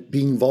think that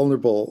being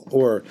vulnerable,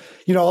 or,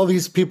 all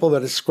these people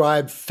that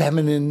ascribe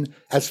feminine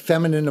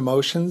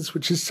emotions,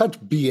 which is such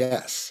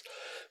BS.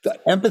 The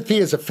empathy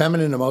is a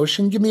feminine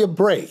emotion. Give me a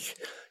break.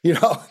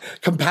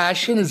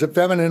 Compassion is a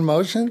feminine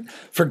emotion.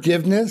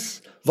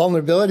 Forgiveness,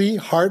 vulnerability,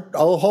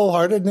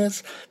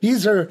 wholeheartedness.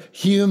 These are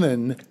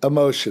human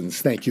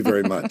emotions. Thank you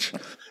very much.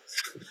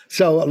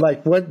 So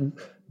like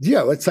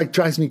it's like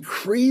drives me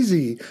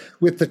crazy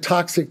with the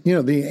toxic,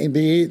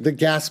 the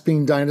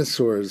gasping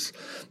dinosaurs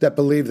that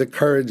believe that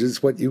courage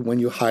is when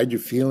you hide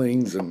your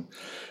feelings. And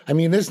I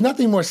mean, there's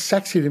nothing more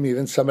sexy to me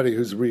than somebody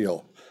who's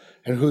real.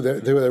 And who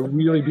they're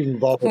really being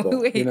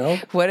vulnerable. Wait,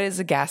 what is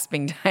a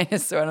gasping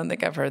dinosaur? I don't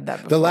think I've heard that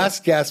before. The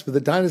last gasp of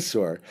the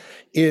dinosaur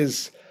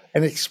is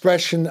an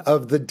expression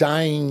of the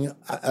dying,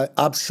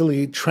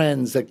 obsolete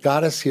trends that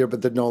got us here,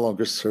 but that no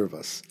longer serve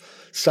us,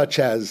 such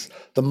as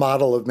the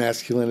model of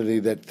masculinity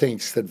that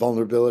thinks that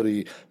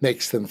vulnerability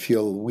makes them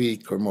feel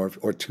weak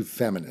or too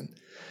feminine,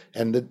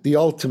 and that the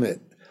ultimate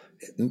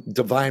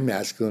divine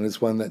masculine is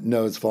one that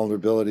knows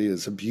vulnerability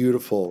is a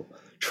beautiful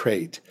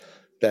trait.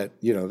 That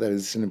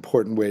is an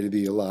important way to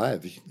be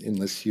alive in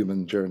this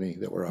human journey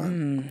that we're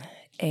on.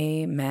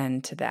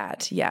 Amen to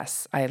that.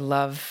 Yes, I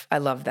love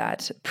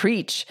that.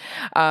 Preach.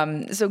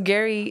 So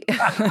Gary,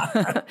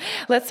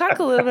 let's talk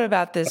a little bit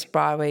about this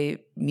Broadway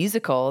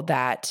musical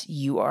that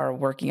you are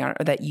working on,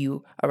 or that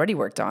you already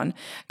worked on,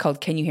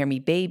 called Can You Hear Me,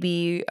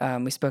 Baby?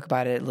 We spoke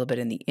about it a little bit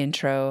in the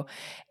intro.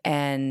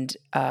 And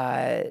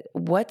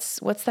what's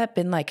that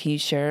been like? Can you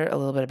share a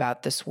little bit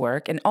about this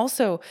work and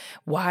also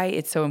why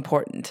it's so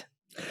important?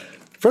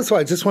 First of all,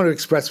 I just want to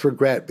express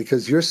regret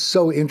because you're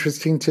so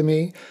interesting to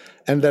me,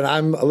 and that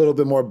I'm a little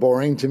bit more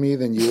boring to me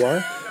than you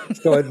are.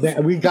 So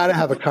we got to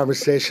have a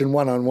conversation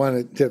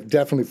one-on-one,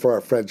 definitely for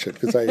our friendship,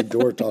 because I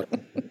adore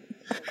talking.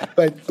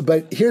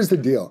 But here's the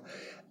deal.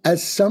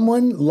 As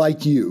someone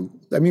like you,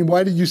 I mean,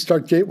 why did you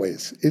start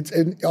Gateways?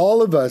 And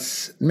all of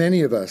us,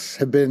 many of us,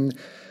 have been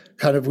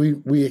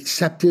we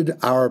accepted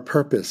our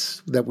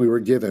purpose that we were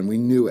given. We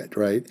knew it,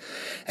 right?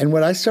 And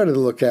what I started to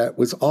look at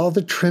was all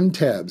the trim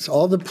tabs,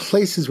 all the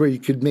places where you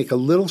could make a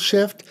little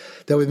shift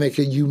that would make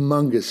a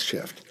humongous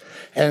shift.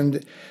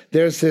 And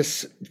there's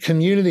this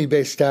community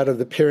based out of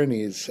the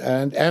Pyrenees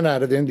and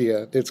out of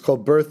India. It's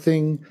called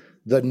Birthing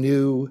the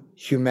New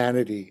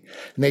Humanity.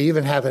 And they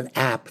even have an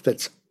app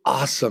that's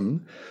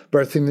awesome,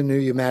 Birthing the New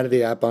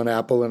Humanity app on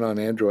Apple and on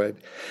Android.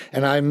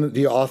 And I'm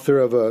the author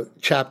of a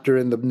chapter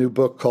in the new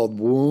book called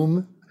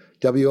Womb,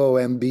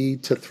 W-O-M-B,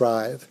 to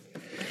Thrive.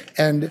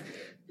 And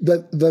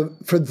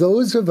for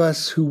those of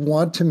us who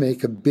want to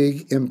make a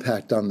big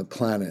impact on the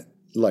planet,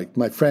 like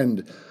my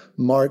friend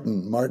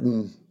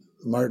Martin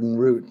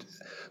Root,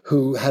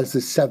 who has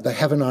the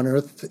Heaven on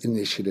Earth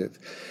initiative.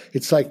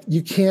 It's like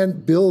you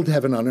can't build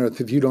heaven on earth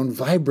if you don't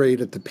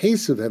vibrate at the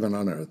pace of heaven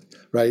on earth,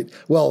 right?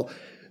 Well,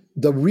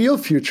 the real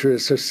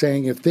futurists are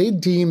saying if they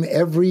deem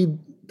every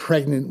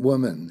pregnant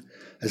woman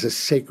as a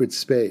sacred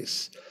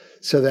space,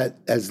 so that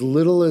as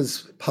little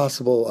as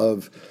possible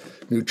of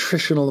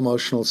nutritional,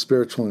 emotional,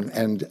 spiritual,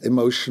 and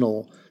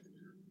emotional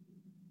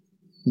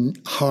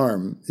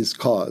harm is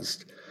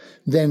caused,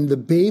 then the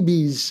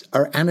babies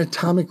are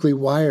anatomically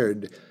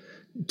wired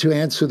to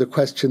answer the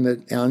question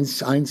that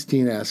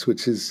Einstein asked,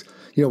 which is,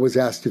 was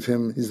asked of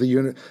him, is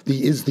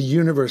the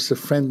universe a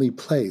friendly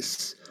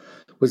place?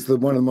 Was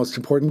one of the most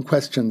important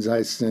questions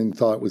Einstein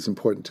thought was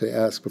important to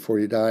ask before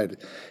he died.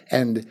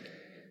 And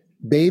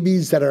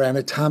babies that are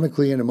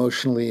anatomically and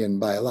emotionally and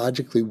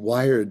biologically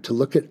wired to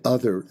look at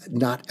other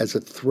not as a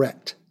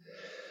threat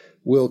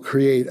will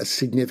create a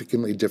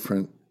significantly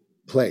different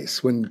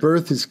place. When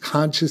birth is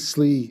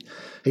consciously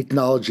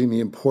acknowledging the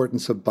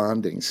importance of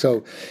bonding.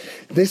 So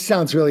this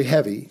sounds really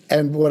heavy.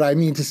 And what I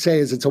mean to say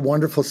is it's a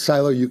wonderful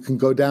silo you can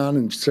go down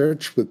and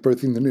search with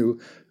Birthing the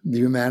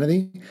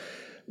Humanity.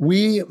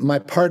 My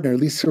partner,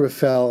 Lisa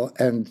Raffel,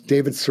 and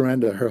David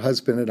Sorenda, her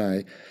husband, and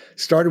I,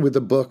 started with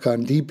a book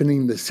on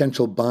deepening the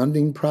essential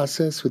bonding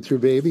process with your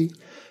baby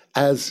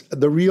as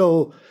the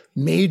real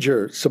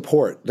major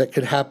support that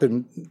could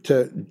happen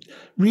to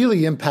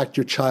really impact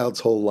your child's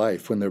whole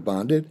life when they're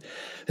bonded.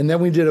 And then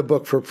we did a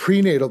book for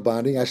prenatal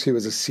bonding. Actually, it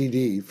was a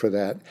CD for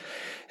that.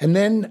 And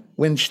then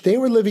when they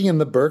were living in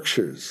the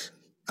Berkshires,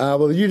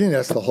 well, you didn't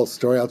ask the whole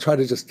story. I'll try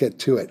to just get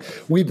to it.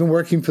 We've been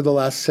working for the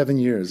last 7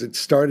 years. It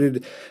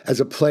started as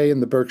a play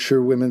in the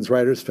Berkshire Women's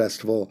Writers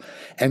Festival.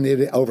 And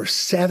over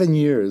 7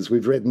 years,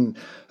 we've written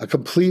a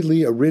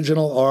completely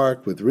original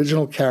arc with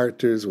original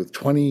characters, with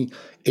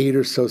 28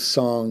 or so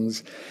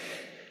songs.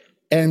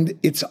 And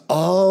it's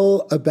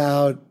all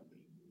about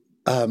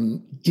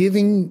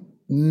giving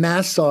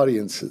mass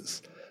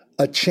audiences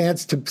a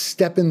chance to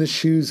step in the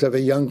shoes of a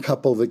young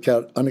couple that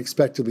got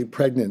unexpectedly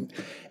pregnant.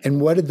 And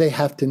what did they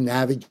have to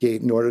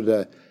navigate in order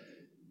to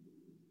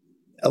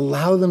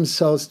allow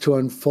themselves to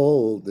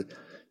unfold,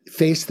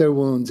 face their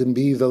wounds, and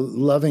be the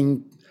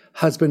loving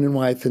husband and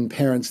wife and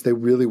parents they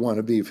really want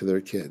to be for their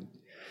kid.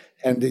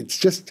 And it's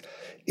just,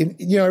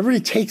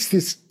 everybody takes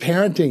this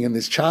parenting and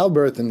this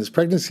childbirth and this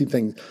pregnancy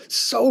thing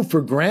so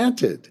for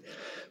granted.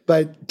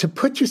 But to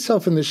put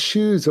yourself in the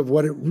shoes of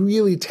what it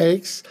really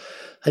takes,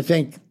 I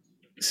think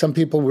some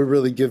people would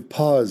really give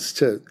pause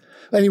to.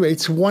 Anyway,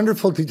 it's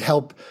wonderful to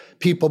help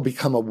people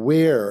become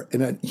aware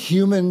in a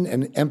human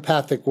and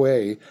empathic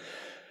way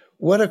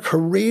what a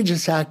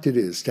courageous act it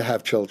is to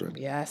have children.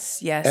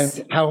 Yes, yes.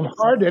 And how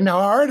hard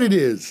it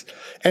is.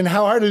 And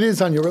how hard it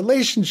is on your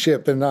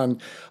relationship and on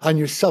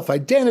your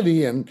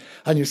self-identity and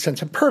on your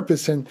sense of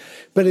purpose.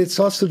 But it's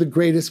also the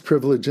greatest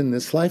privilege in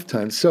this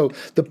lifetime. So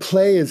the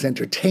play is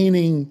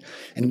entertaining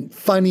and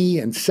funny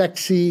and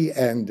sexy,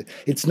 and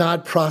it's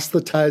not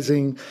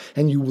proselytizing,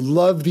 and you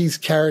love these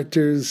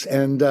characters,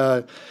 and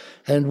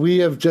we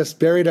have just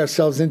buried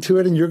ourselves into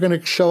it, and you're going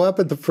to show up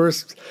at the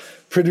first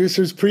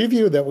producer's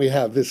preview that we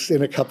have this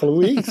in a couple of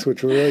weeks,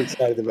 which we're really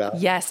excited about.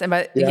 Yes, and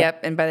by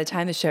the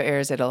time the show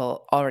airs,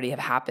 it'll already have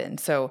happened.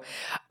 So,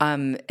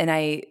 and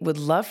I would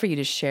love for you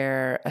to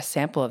share a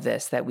sample of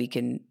this that we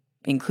can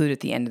include at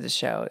the end of the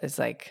show. Is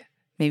like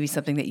maybe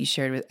something that you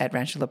shared at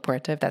Rancho La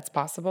Puerta, if that's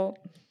possible.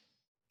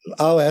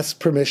 I'll ask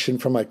permission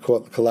from my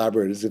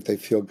collaborators if they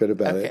feel good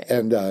about it.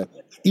 And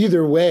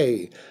either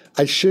way,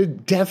 I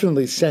should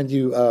definitely send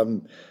you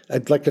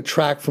like a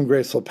track from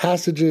Graceful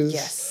Passages.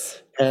 Yes.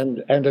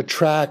 And a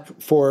track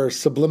for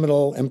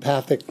subliminal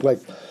empathic, like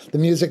the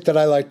music that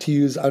I like to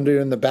use under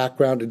in the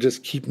background to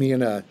just keep me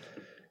in a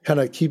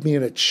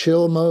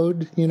chill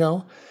mode,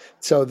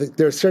 So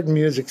there are certain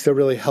musics that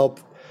really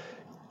help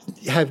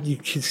have you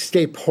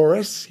stay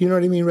porous, you know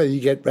what I mean?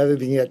 Rather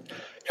than get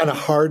kind of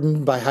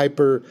hardened by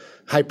hyper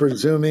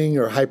zooming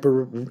or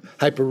hyper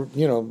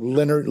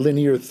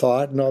linear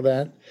thought and all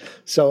that.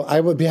 So I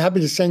would be happy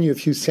to send you a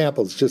few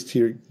samples just to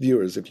your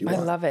viewers if you want.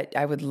 I love it.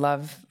 I would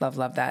love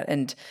that.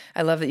 And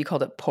I love that you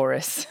called it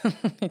porous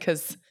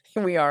because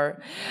we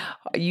are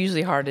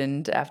usually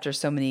hardened after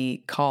so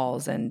many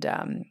calls and,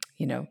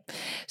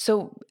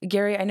 So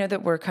Gary, I know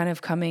that we're kind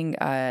of coming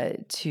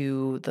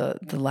to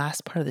the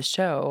last part of the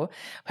show,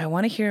 but I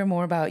want to hear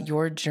more about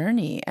your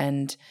journey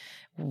and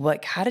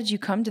how did you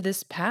come to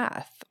this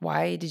path?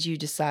 Why did you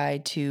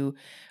decide to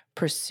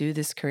pursue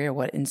this career?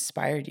 What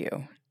inspired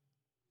you?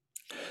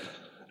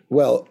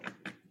 Well,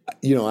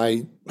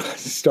 I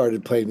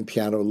started playing the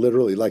piano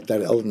literally like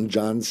that Elton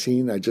John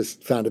scene. I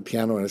just found a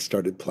piano and I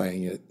started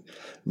playing it.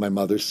 My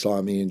mother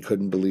saw me and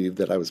couldn't believe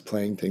that I was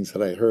playing things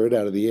that I heard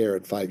out of the air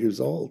at 5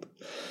 years old.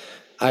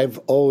 I've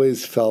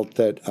always felt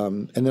that,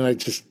 and then I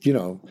just,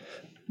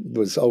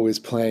 was always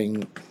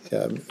playing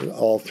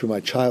all through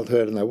my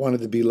childhood, and I wanted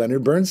to be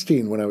Leonard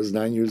Bernstein when I was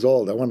 9 years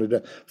old. I wanted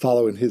to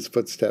follow in his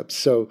footsteps.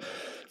 So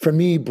for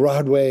me,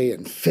 Broadway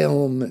and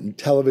film and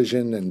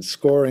television and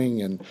scoring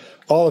and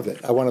all of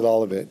it, I wanted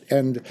all of it.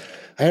 And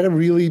I had a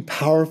really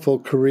powerful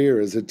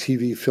career as a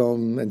TV,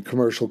 film, and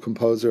commercial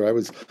composer. I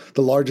was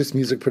the largest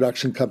music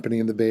production company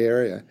in the Bay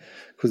Area.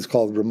 It was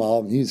called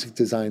Ramal Music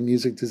Design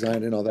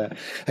and all that.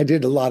 I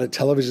did a lot of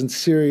television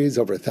series,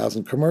 over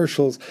 1,000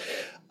 commercials.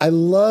 I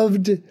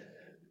loved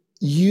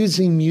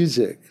using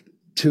music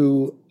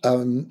to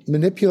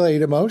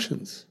manipulate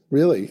emotions,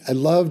 really. I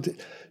loved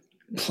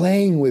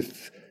playing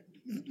with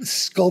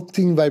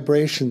sculpting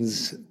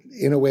vibrations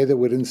in a way that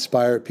would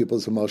inspire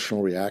people's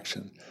emotional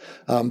reaction.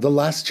 The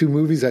last two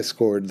movies I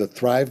scored, the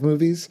Thrive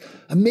movies,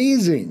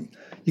 amazing.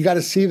 You got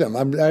to see them.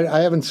 I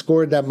haven't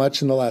scored that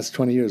much in the last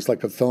 20 years,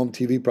 like a film,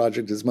 TV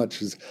project as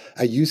much as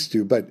I used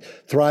to, but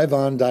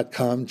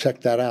thriveon.com,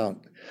 check that out.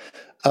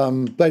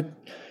 But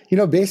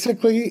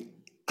basically,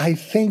 I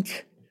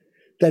think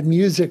that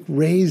music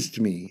raised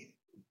me,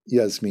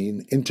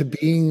 Yasmin, into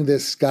being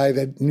this guy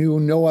that knew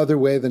no other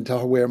way than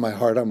to wear my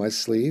heart on my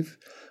sleeve.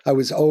 I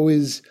was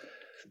always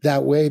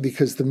that way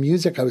because the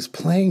music I was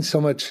playing so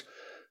much,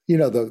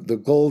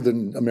 the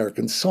Golden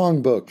American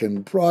Songbook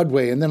and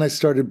Broadway. And then I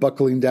started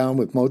buckling down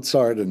with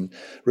Mozart and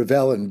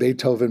Ravel and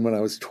Beethoven when I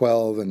was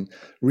 12 and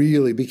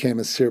really became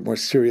a more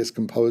serious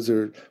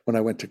composer when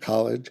I went to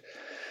college.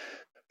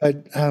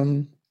 But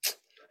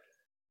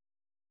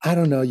I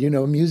don't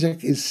know,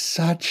 music is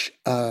such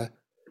a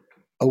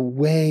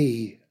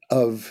way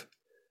of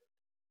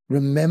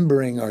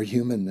remembering our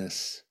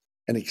humanness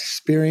and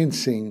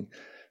experiencing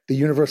the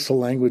universal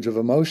language of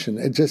emotion.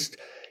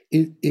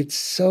 It's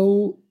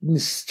so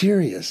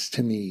mysterious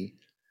to me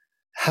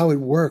how it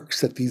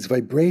works, that these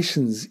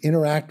vibrations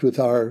interact with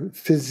our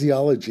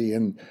physiology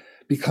and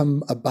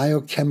become a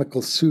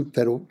biochemical soup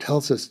that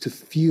tells us to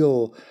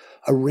feel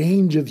a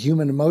range of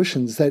human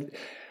emotions that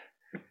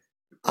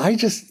I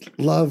just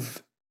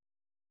love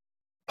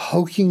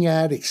poking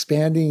at,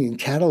 expanding, and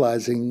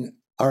catalyzing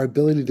our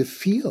ability to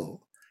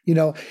feel.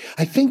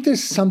 I think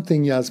there's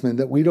something, Yasmin,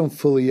 that we don't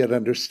fully yet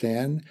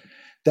understand,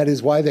 that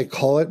is why they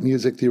call it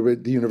music, the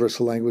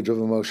universal language of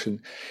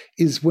emotion,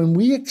 is when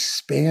we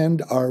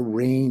expand our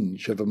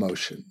range of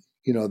emotion.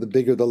 The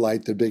bigger the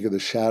light, the bigger the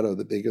shadow,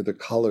 the bigger the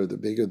color, the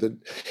bigger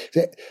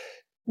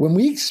when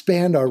we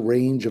expand our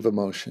range of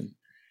emotion,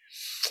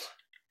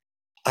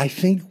 I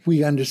think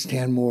we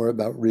understand more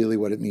about really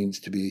what it means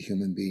to be a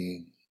human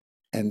being.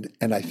 And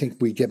I think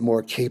we get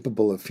more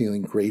capable of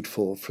feeling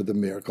grateful for the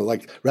miracle.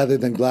 Like rather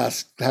than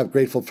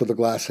grateful for the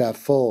glass half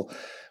full,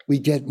 we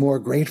get more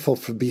grateful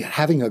for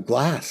having a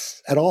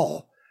glass at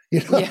all.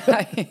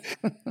 Yeah.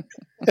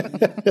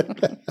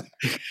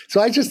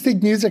 So I just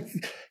think music.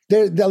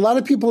 A lot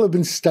of people have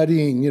been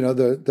studying,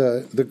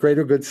 the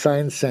Greater Good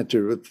Science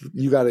Center.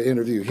 You got to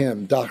interview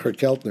him, Dr.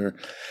 Keltner,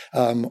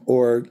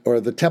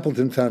 or the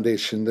Templeton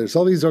Foundation. There's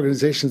all these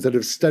organizations that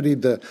have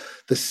studied the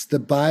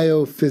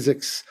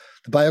biophysics,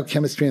 the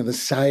biochemistry, and the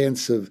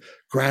science of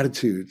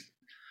gratitude,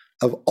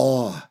 of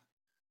awe,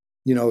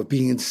 of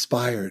being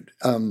inspired.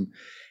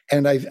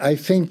 And I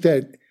think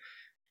that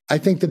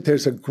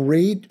there's a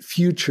great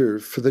future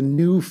for the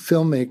new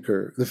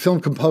filmmaker, the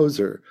film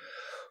composer,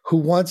 who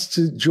wants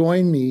to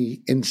join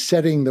me in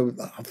setting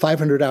the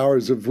 500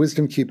 hours of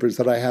Wisdom Keepers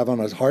that I have on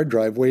a hard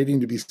drive waiting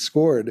to be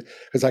scored,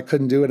 because I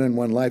couldn't do it in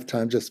one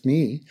lifetime, just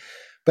me.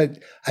 But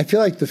I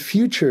feel like the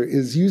future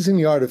is using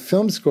the art of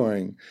film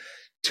scoring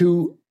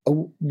to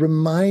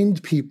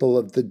remind people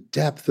of the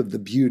depth of the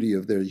beauty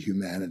of their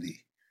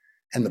humanity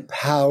and the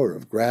power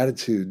of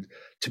gratitude,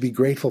 to be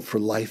grateful for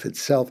life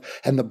itself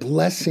and the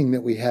blessing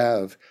that we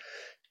have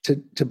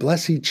to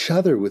bless each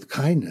other with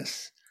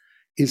kindness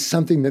is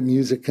something that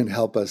music can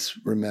help us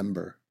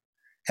remember.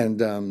 And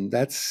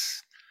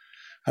that's,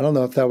 I don't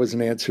know if that was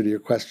an answer to your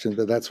question,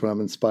 but that's what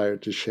I'm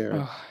inspired to share.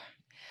 Oh.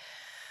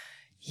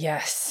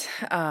 Yes.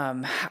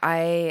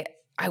 I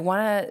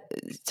want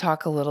to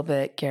talk a little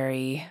bit,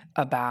 Gary,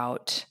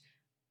 about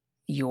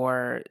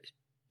your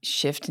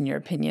shift in your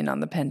opinion on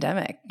the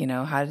pandemic.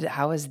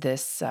 How has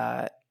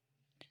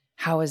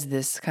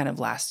this kind of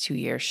last 2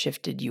 years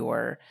shifted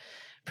your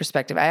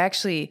perspective? I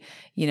actually,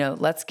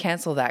 let's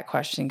cancel that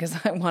question because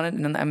and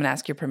I'm going to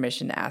ask your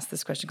permission to ask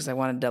this question because I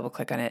want to double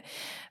click on it.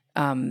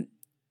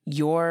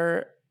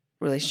 Your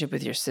relationship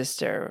with your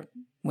sister,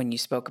 when you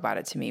spoke about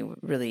it to me,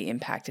 really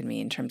impacted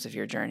me in terms of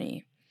your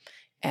journey.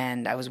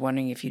 And I was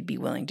wondering if you'd be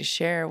willing to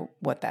share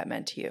what that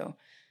meant to you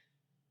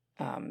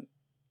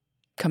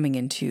coming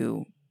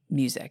into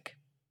music.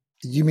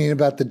 You mean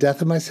about the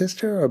death of my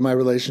sister or my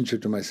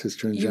relationship to my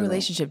sister in general? Your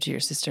relationship to your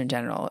sister in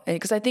general.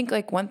 Because I think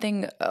like one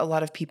thing a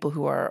lot of people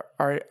who are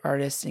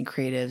artists and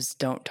creatives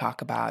don't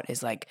talk about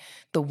is like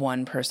the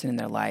one person in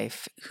their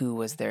life who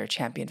was their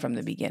champion from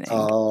the beginning.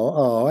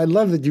 Oh, I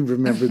love that you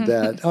remembered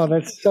that. Oh,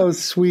 that's so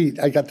sweet.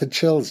 I got the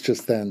chills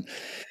just then.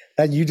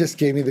 And you just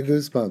gave me the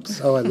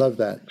goosebumps. Oh, I love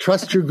that.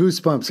 Trust your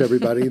goosebumps,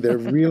 everybody. They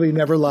really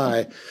never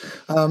lie.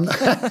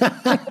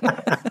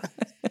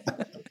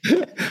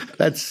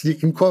 You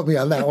can quote me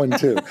on that one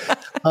too.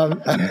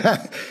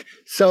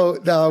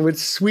 So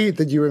it's sweet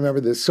that you remember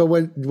this. So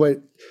I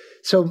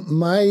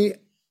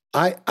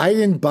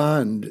didn't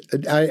bond.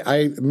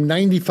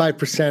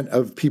 95%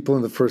 of people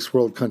in the first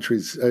world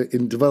countries,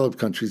 in developed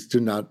countries,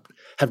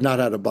 have not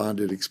had a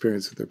bonded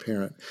experience with their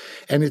parent.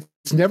 And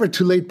it's never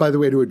too late, by the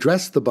way, to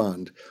address the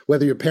bond,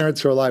 whether your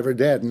parents are alive or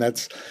dead. And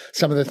that's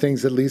some of the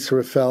things that Lisa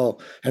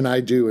Raffel and I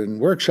do in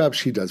workshops.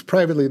 She does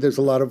privately. There's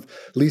a lot of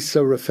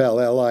Lisa Raffel,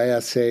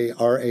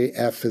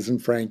 LISARAF as in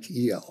Frank,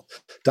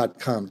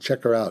 EL.com.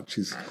 Check her out.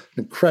 She's an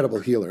incredible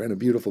healer and a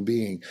beautiful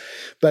being.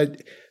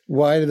 But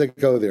why did I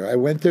go there? I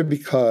went there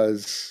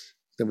because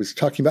I was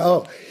talking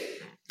about,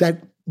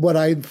 that what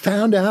I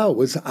found out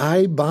was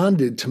I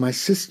bonded to my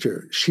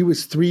sister. She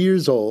was 3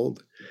 years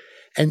old.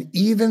 And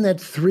even at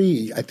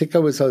 3, I think I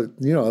was a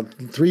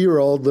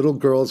 3-year-old little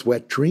girl's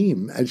wet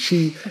dream. And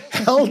she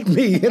held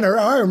me in her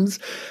arms.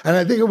 And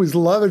I think it was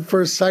love at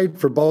first sight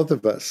for both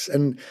of us.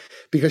 And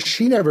because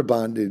she never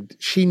bonded,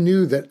 she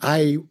knew that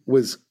I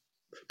was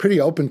pretty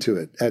open to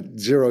it at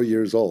 0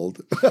 years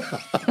old.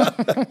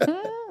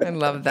 I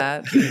love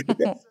that.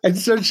 And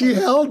so she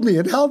held me.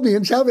 And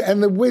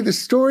the way the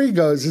story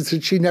goes is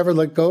that she never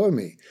let go of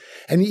me.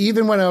 And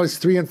even when I was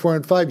 3 and 4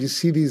 and 5, you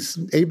see these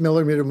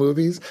 8mm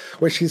movies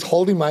where she's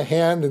holding my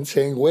hand and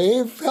saying,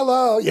 wave,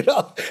 hello,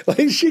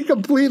 like she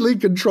completely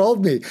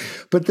controlled me.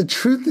 But the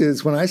truth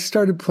is, when I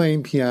started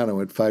playing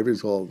piano at 5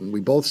 years old, and we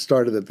both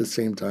started at the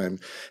same time,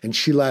 and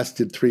she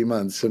lasted 3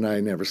 months and I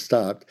never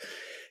stopped,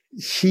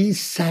 she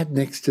sat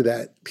next to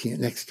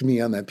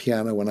me on that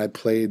piano when I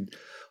played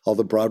all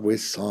the Broadway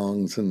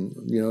songs. And,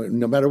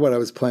 no matter what I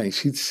was playing,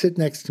 she'd sit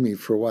next to me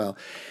for a while.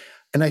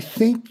 And I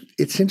think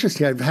it's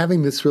interesting. I'm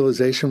having this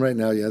realization right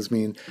now,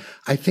 Yasmin.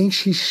 I think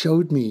she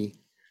showed me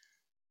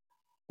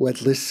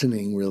what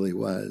listening really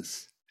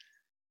was.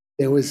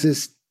 There was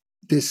this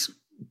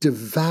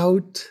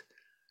devout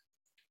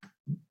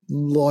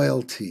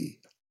loyalty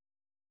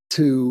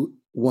to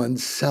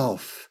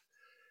oneself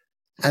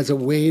as a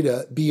way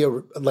to be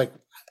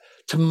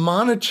to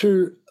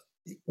monitor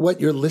what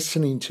you're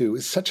listening to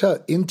is such an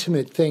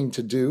intimate thing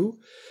to do,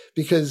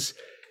 because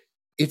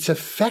it's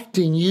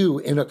affecting you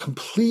in a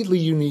completely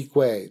unique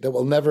way that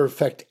will never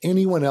affect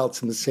anyone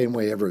else in the same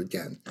way ever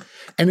again.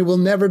 And it will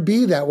never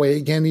be that way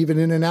again, even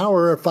in an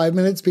hour or 5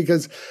 minutes,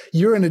 because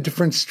you're in a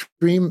different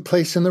stream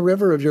place in the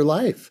river of your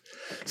life.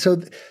 So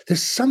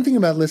there's something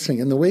about listening.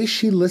 And the way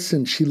she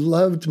listened, she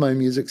loved my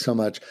music so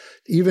much,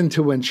 even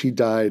to when she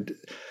died.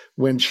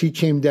 When she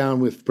came down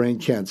with brain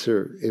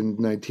cancer in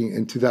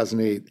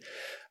 2008,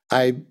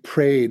 I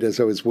prayed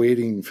as I was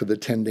waiting for the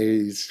 10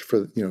 days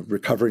for,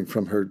 recovering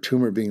from her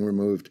tumor being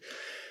removed.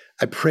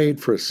 I prayed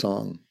for a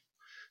song.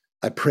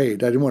 I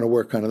prayed. I didn't want to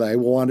work on it. I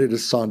wanted a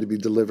song to be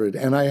delivered.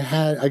 And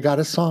I got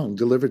a song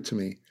delivered to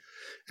me.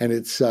 And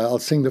it's, I'll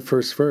sing the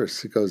first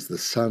verse. It goes, "The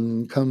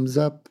sun comes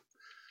up,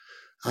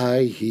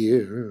 I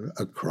hear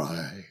a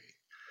cry.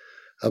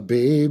 A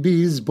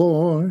baby's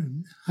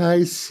born,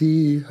 I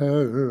see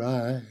her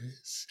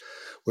eyes.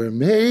 We're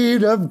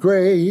made of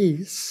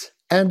grace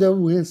and a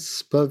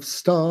wisp of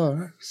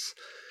stars.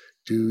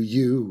 Do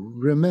you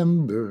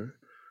remember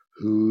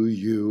who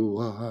you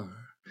are?"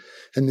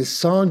 And this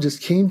song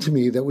just came to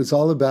me that was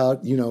all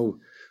about,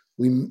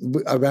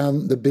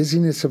 around the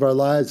busyness of our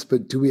lives,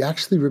 but do we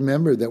actually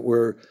remember that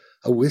we're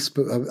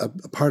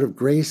a part of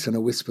grace and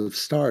a wisp of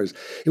stars?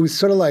 It was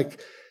sort of like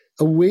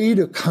a way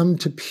to come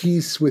to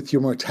peace with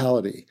your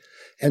mortality.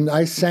 And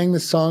I sang the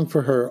song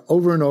for her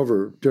over and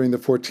over during the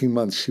 14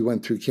 months she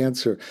went through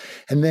cancer.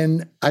 And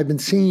then I've been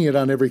singing it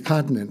on every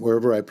continent,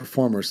 wherever I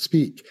perform or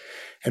speak.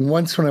 And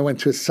once when I went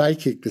to a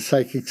psychic, the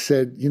psychic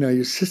said,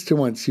 "Your sister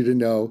wants you to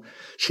know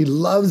she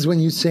loves when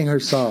you sing her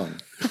song."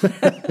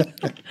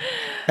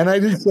 And I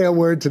didn't say a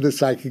word to the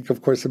psychic,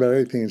 of course, about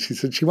anything. And she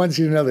said, she wants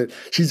you to know that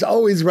she's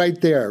always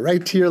right there,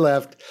 right to your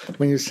left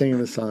when you're singing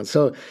the song.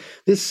 So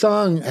this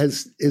song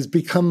has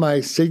become my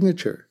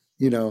signature,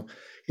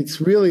 It's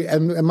really,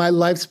 and my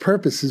life's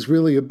purpose is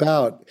really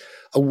about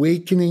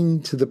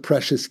awakening to the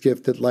precious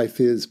gift that life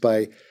is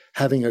by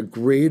having a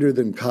greater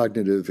than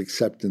cognitive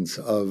acceptance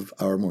of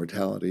our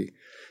mortality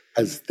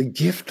as the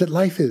gift that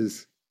life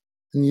is.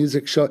 And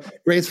music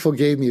Graceful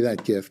gave me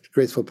that gift.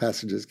 Graceful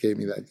Passages gave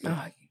me that gift.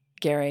 Oh,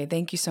 Gary,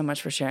 thank you so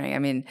much for sharing. I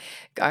mean,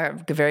 I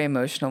got very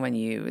emotional when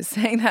you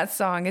sang that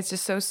song. It's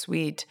just so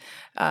sweet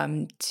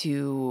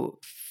to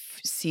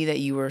see that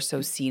you were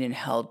so seen and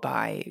held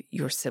by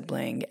your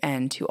sibling,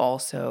 and to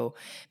also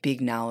be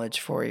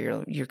acknowledged for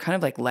your kind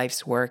of like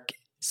life's work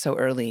so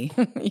early,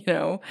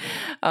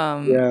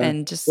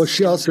 and just. Well,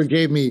 she also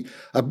gave me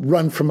a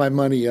run for my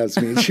money,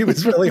 Yasmin. She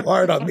was really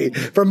hard on me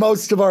for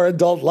most of our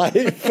adult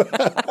life.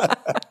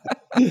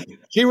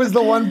 She was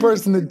the one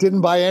person that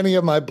didn't buy any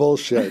of my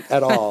bullshit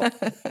at all.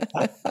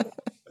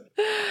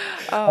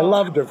 I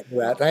loved her for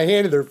that. I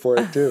hated her for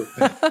it too.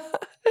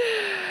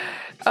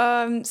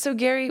 So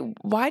Gary,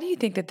 why do you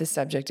think that this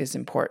subject is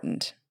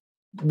important?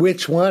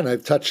 Which one?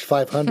 I've touched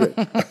 500.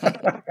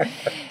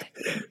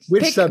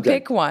 Which subject?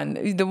 Pick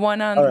one. The one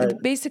on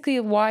basically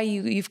why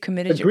you've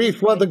committed the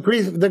grief. Well, the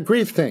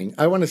grief thing.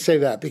 I want to say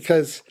that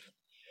because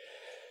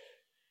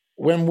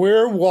when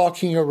we're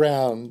walking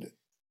around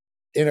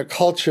in a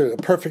culture, a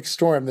perfect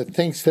storm that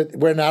thinks that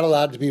we're not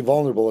allowed to be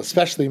vulnerable,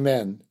 especially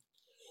men,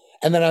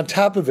 and then on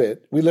top of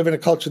it, we live in a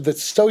culture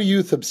that's so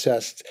youth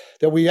obsessed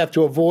that we have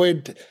to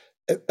avoid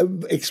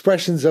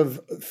expressions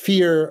of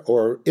fear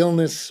or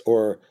illness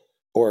or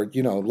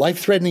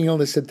life-threatening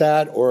illness at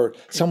that, or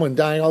someone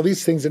dying, all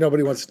these things that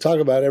nobody wants to talk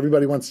about.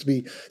 Everybody wants to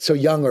be so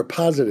young or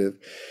positive.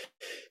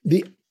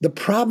 The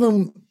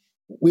problem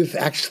with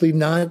actually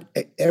not,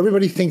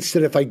 everybody thinks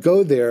that if I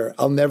go there,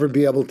 I'll never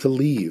be able to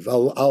leave.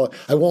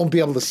 I won't be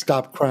able to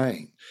stop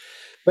crying.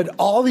 But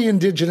all the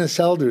indigenous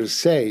elders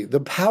say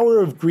the power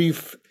of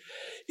grief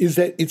is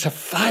that it's a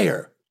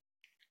fire.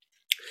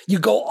 You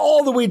go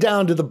all the way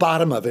down to the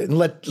bottom of it and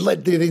let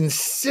it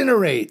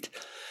incinerate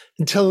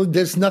until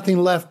there's nothing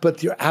left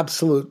but your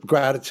absolute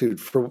gratitude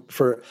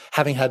for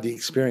having had the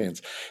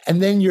experience.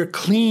 And then you're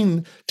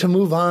clean to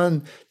move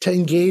on to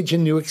engage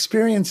in new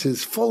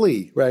experiences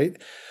fully, right?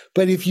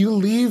 But if you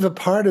leave a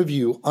part of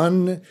you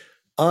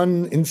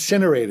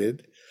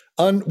unincinerated,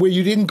 where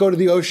you didn't go to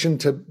the ocean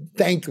to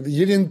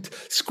you didn't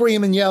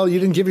scream and yell, you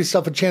didn't give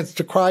yourself a chance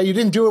to cry, you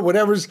didn't do it,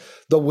 whatever's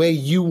the way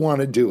you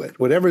want to do it,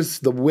 whatever's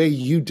the way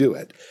you do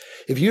it.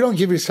 If you don't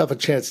give yourself a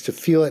chance to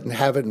feel it and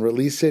have it and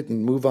release it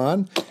and move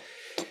on,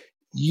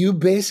 you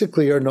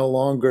basically you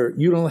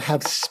don't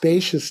have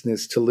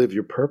spaciousness to live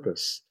your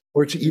purpose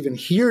or to even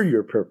hear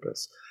your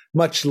purpose,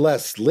 much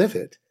less live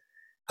it.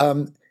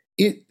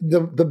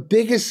 The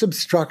biggest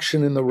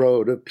obstruction in the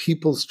road of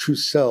people's true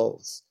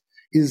selves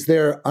is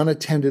their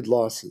unattended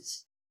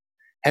losses.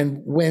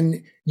 And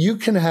when you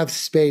can have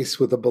space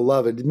with a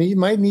beloved,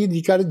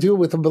 you got to do it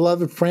with a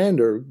beloved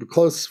friend or a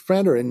close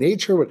friend or in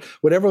nature,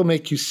 whatever will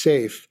make you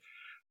safe.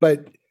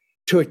 But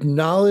to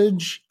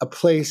acknowledge a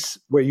place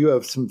where you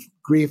have some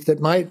grief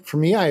that for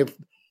me, I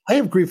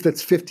have grief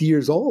that's 50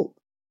 years old,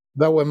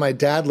 about when my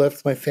dad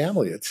left my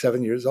family at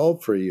 7 years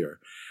old for a year.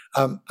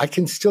 I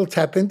can still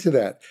tap into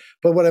that.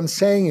 But what I'm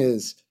saying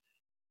is,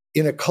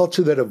 in a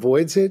culture that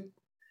avoids it,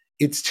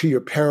 it's to your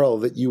peril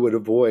that you would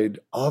avoid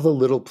all the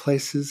little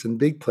places and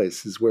big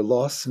places where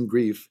loss and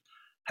grief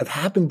have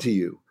happened to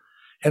you.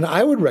 And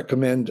I would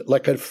recommend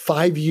like a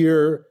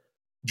 5-year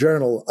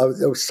journal,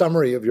 a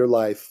summary of your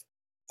life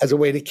as a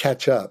way to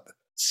catch up.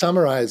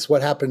 Summarize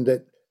what happened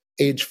at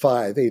age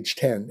 5, age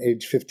 10,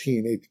 age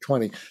 15, age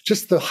 20.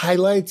 Just the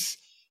highlights.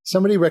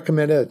 Somebody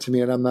recommended it to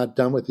me, and I'm not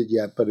done with it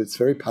yet, but it's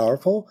very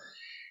powerful.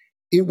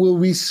 It will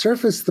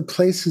resurface the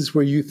places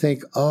where you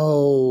think,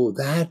 oh,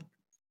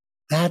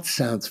 that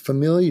sounds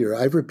familiar.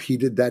 I've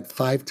repeated that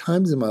 5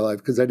 times in my life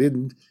because I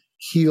didn't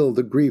heal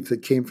the grief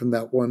that came from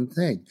that one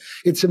thing.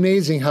 It's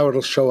amazing how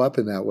it'll show up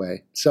in that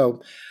way.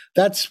 So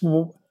this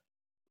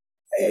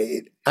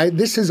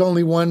is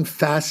only one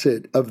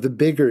facet of the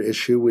bigger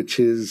issue, which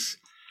is,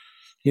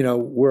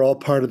 we're all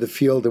part of the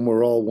field and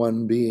we're all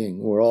one being.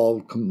 We're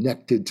all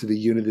connected to the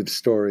unitive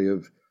story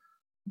of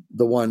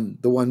the one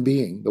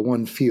being, the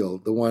one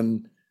field, the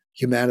one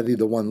humanity,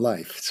 the one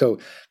life. So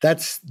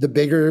that's the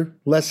bigger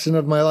lesson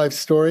of my life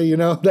story,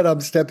 that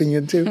I'm stepping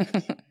into.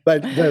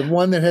 But the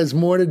one that has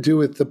more to do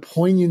with the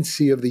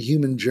poignancy of the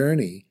human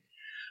journey.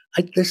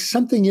 There's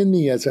something in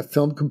me as a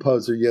film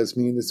composer,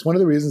 Yasmin. It's one of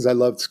the reasons I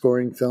loved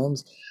scoring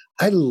films.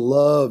 I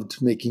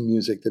loved making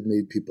music that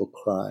made people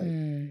cry.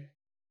 Mm.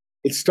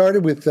 It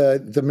started with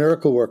The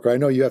Miracle Worker. I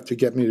know you have to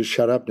get me to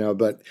shut up now,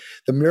 but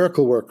The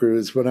Miracle Worker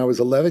is when I was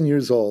 11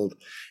 years old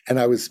and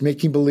I was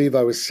making believe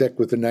I was sick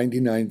with a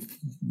 99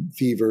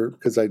 fever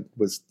because I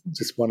was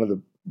just wanted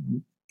to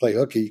play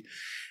hooky.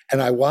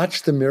 And I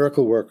watched The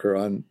Miracle Worker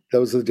on,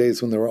 those are the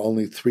days when there were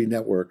only 3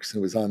 networks. It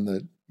was on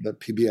the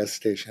PBS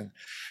station.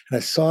 And I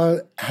saw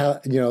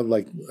how,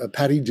 like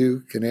Patty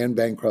Duke and Anne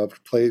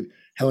Bancroft played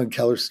Helen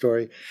Keller's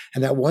story.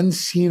 And that one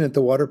scene at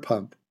the water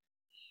pump,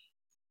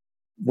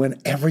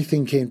 when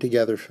everything came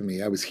together for me,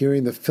 I was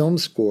hearing the film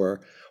score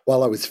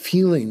while I was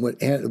feeling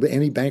what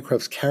Annie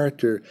Bancroft's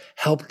character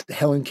helped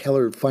Helen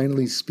Keller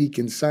finally speak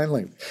in sign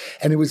language.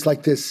 And it was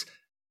like this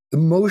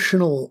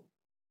emotional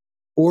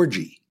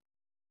orgy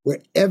where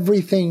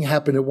everything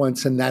happened at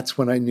once. And that's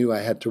when I knew I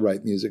had to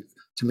write music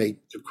to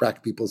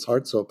crack people's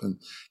hearts open.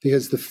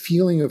 Because the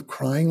feeling of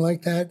crying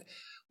like that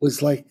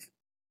was like,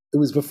 it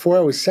was before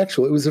I was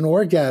sexual. It was an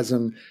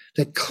orgasm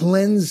that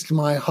cleansed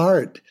my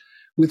heart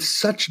with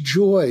such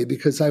joy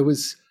because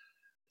what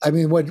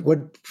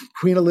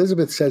Queen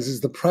Elizabeth says is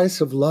the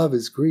price of love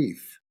is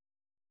grief.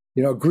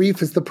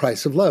 Grief is the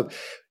price of love.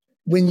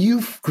 When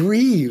you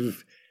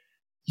grieve,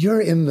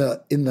 you're in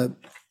the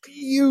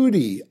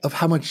beauty of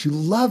how much you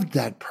loved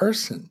that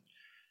person.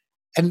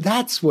 And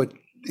that's what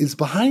is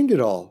behind it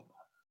all.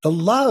 The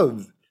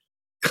love.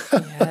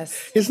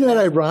 Yes. Isn't that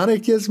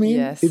ironic, Yasmin?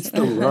 Yes. It's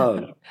the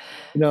love,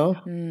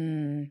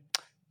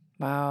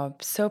 Wow.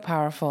 So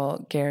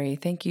powerful, Gary.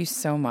 Thank you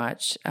so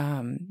much.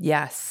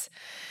 Yes.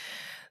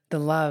 The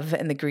love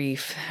and the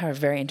grief are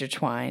very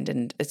intertwined,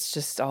 and it's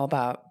just all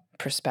about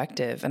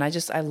perspective. And I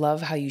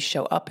love how you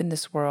show up in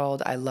this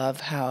world. I love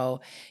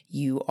how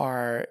you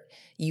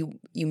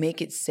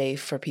make it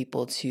safe for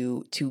people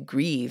to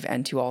grieve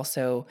and to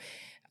also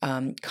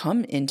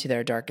come into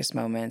their darkest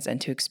moments and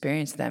to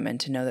experience them and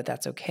to know that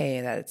that's okay,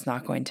 that it's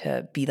not going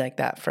to be like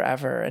that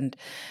forever. And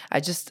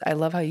I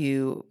love how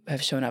you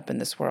have shown up in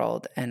this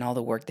world and all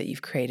the work that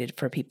you've created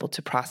for people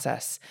to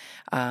process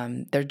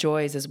their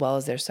joys as well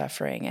as their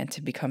suffering and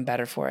to become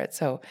better for it.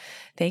 So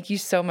thank you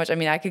so much. I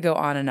mean, I could go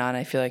on and on.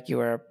 I feel like you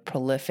are a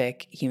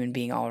prolific human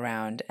being all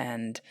around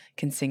and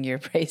can sing your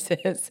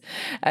praises.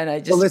 And I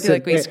just feel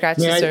like we scratched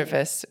the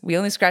surface. We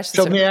only scratched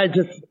the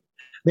surface.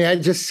 May I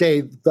just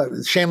say,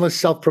 shameless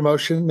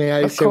self-promotion, may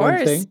I say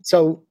one thing?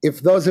 So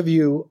if those of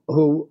you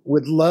who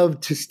would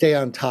love to stay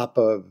on top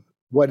of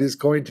what is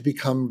going to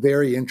become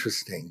very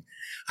interesting,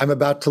 I'm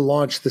about to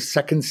launch the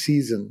 2nd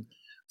season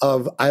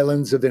of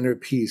Islands of Inner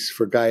Peace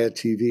for Gaia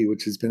TV,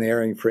 which has been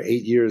airing for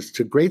 8 years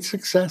to great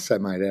success, I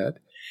might add.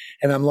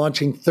 And I'm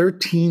launching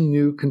 13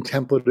 new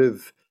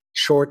contemplative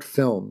short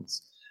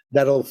films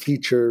that'll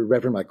feature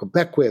Reverend Michael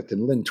Beckwith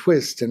and Lynn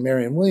Twist and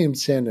Marianne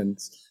Williamson and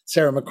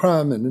Sarah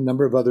McCrum and a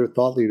number of other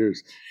thought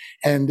leaders.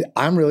 And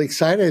I'm really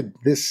excited.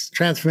 This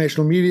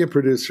transformational media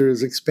producer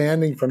is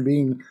expanding from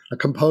being a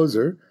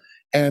composer.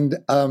 And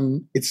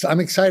I'm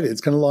excited.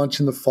 It's going to launch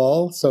in the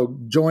fall. So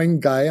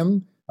join Gaia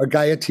or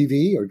Gaia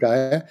TV or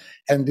Gaia.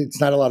 And it's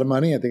not a lot of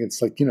money. I think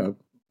it's like,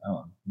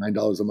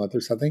 $9 a month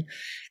or something.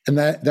 And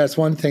that's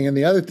one thing. And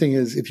the other thing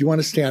is, if you want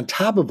to stay on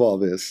top of all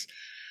this,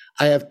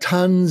 I have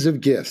tons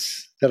of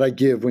gifts that I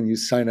give when you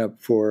sign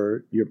up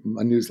for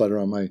a newsletter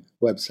on my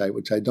website,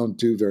 which I don't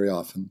do very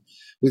often,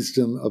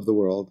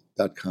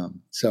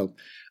 wisdomoftheworld.com. So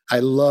I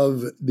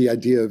love the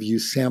idea of you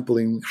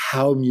sampling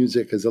how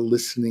music as a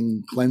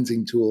listening,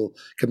 cleansing tool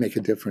can make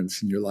a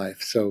difference in your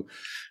life. So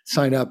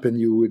sign up and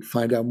you would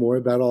find out more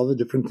about all the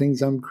different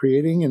things I'm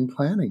creating and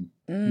planning.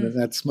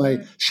 That's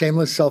my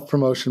shameless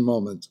self-promotion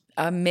moment.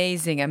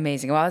 Amazing,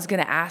 amazing. Well, I was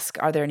going to ask,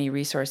 are there any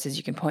resources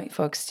you can point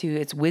folks to?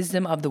 It's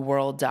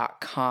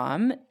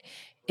wisdomoftheworld.com.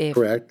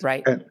 Correct.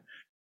 Right.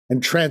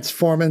 And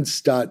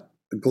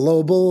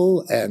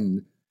transformance.global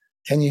and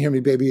Can You Hear Me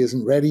Baby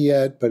isn't ready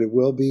yet, but it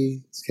will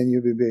be. It's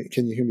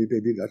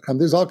CanYouHearMeBaby.com.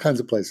 There's all kinds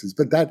of places,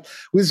 but that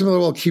Wisdom of the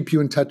World will keep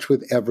you in touch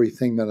with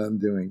everything that I'm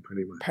doing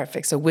pretty much.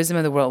 Perfect. So Wisdom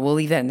of the World, we'll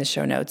leave that in the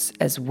show notes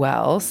as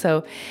well.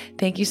 So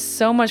thank you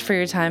so much for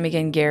your time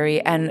again,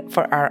 Gary. And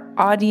for our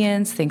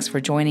audience, thanks for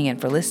joining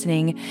and for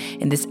listening.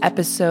 In this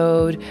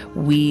episode,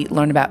 we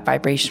learned about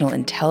vibrational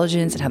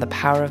intelligence and how the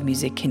power of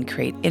music can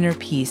create inner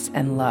peace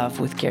and love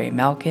with Gary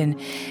Malkin.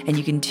 And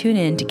you can tune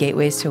in to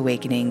Gateways to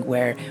Awakening,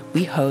 where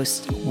we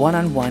host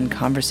one-on-one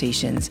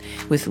conversations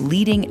with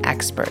leading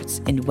experts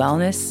in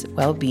wellness,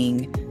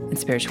 well-being, and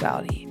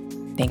spirituality.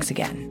 Thanks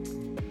again.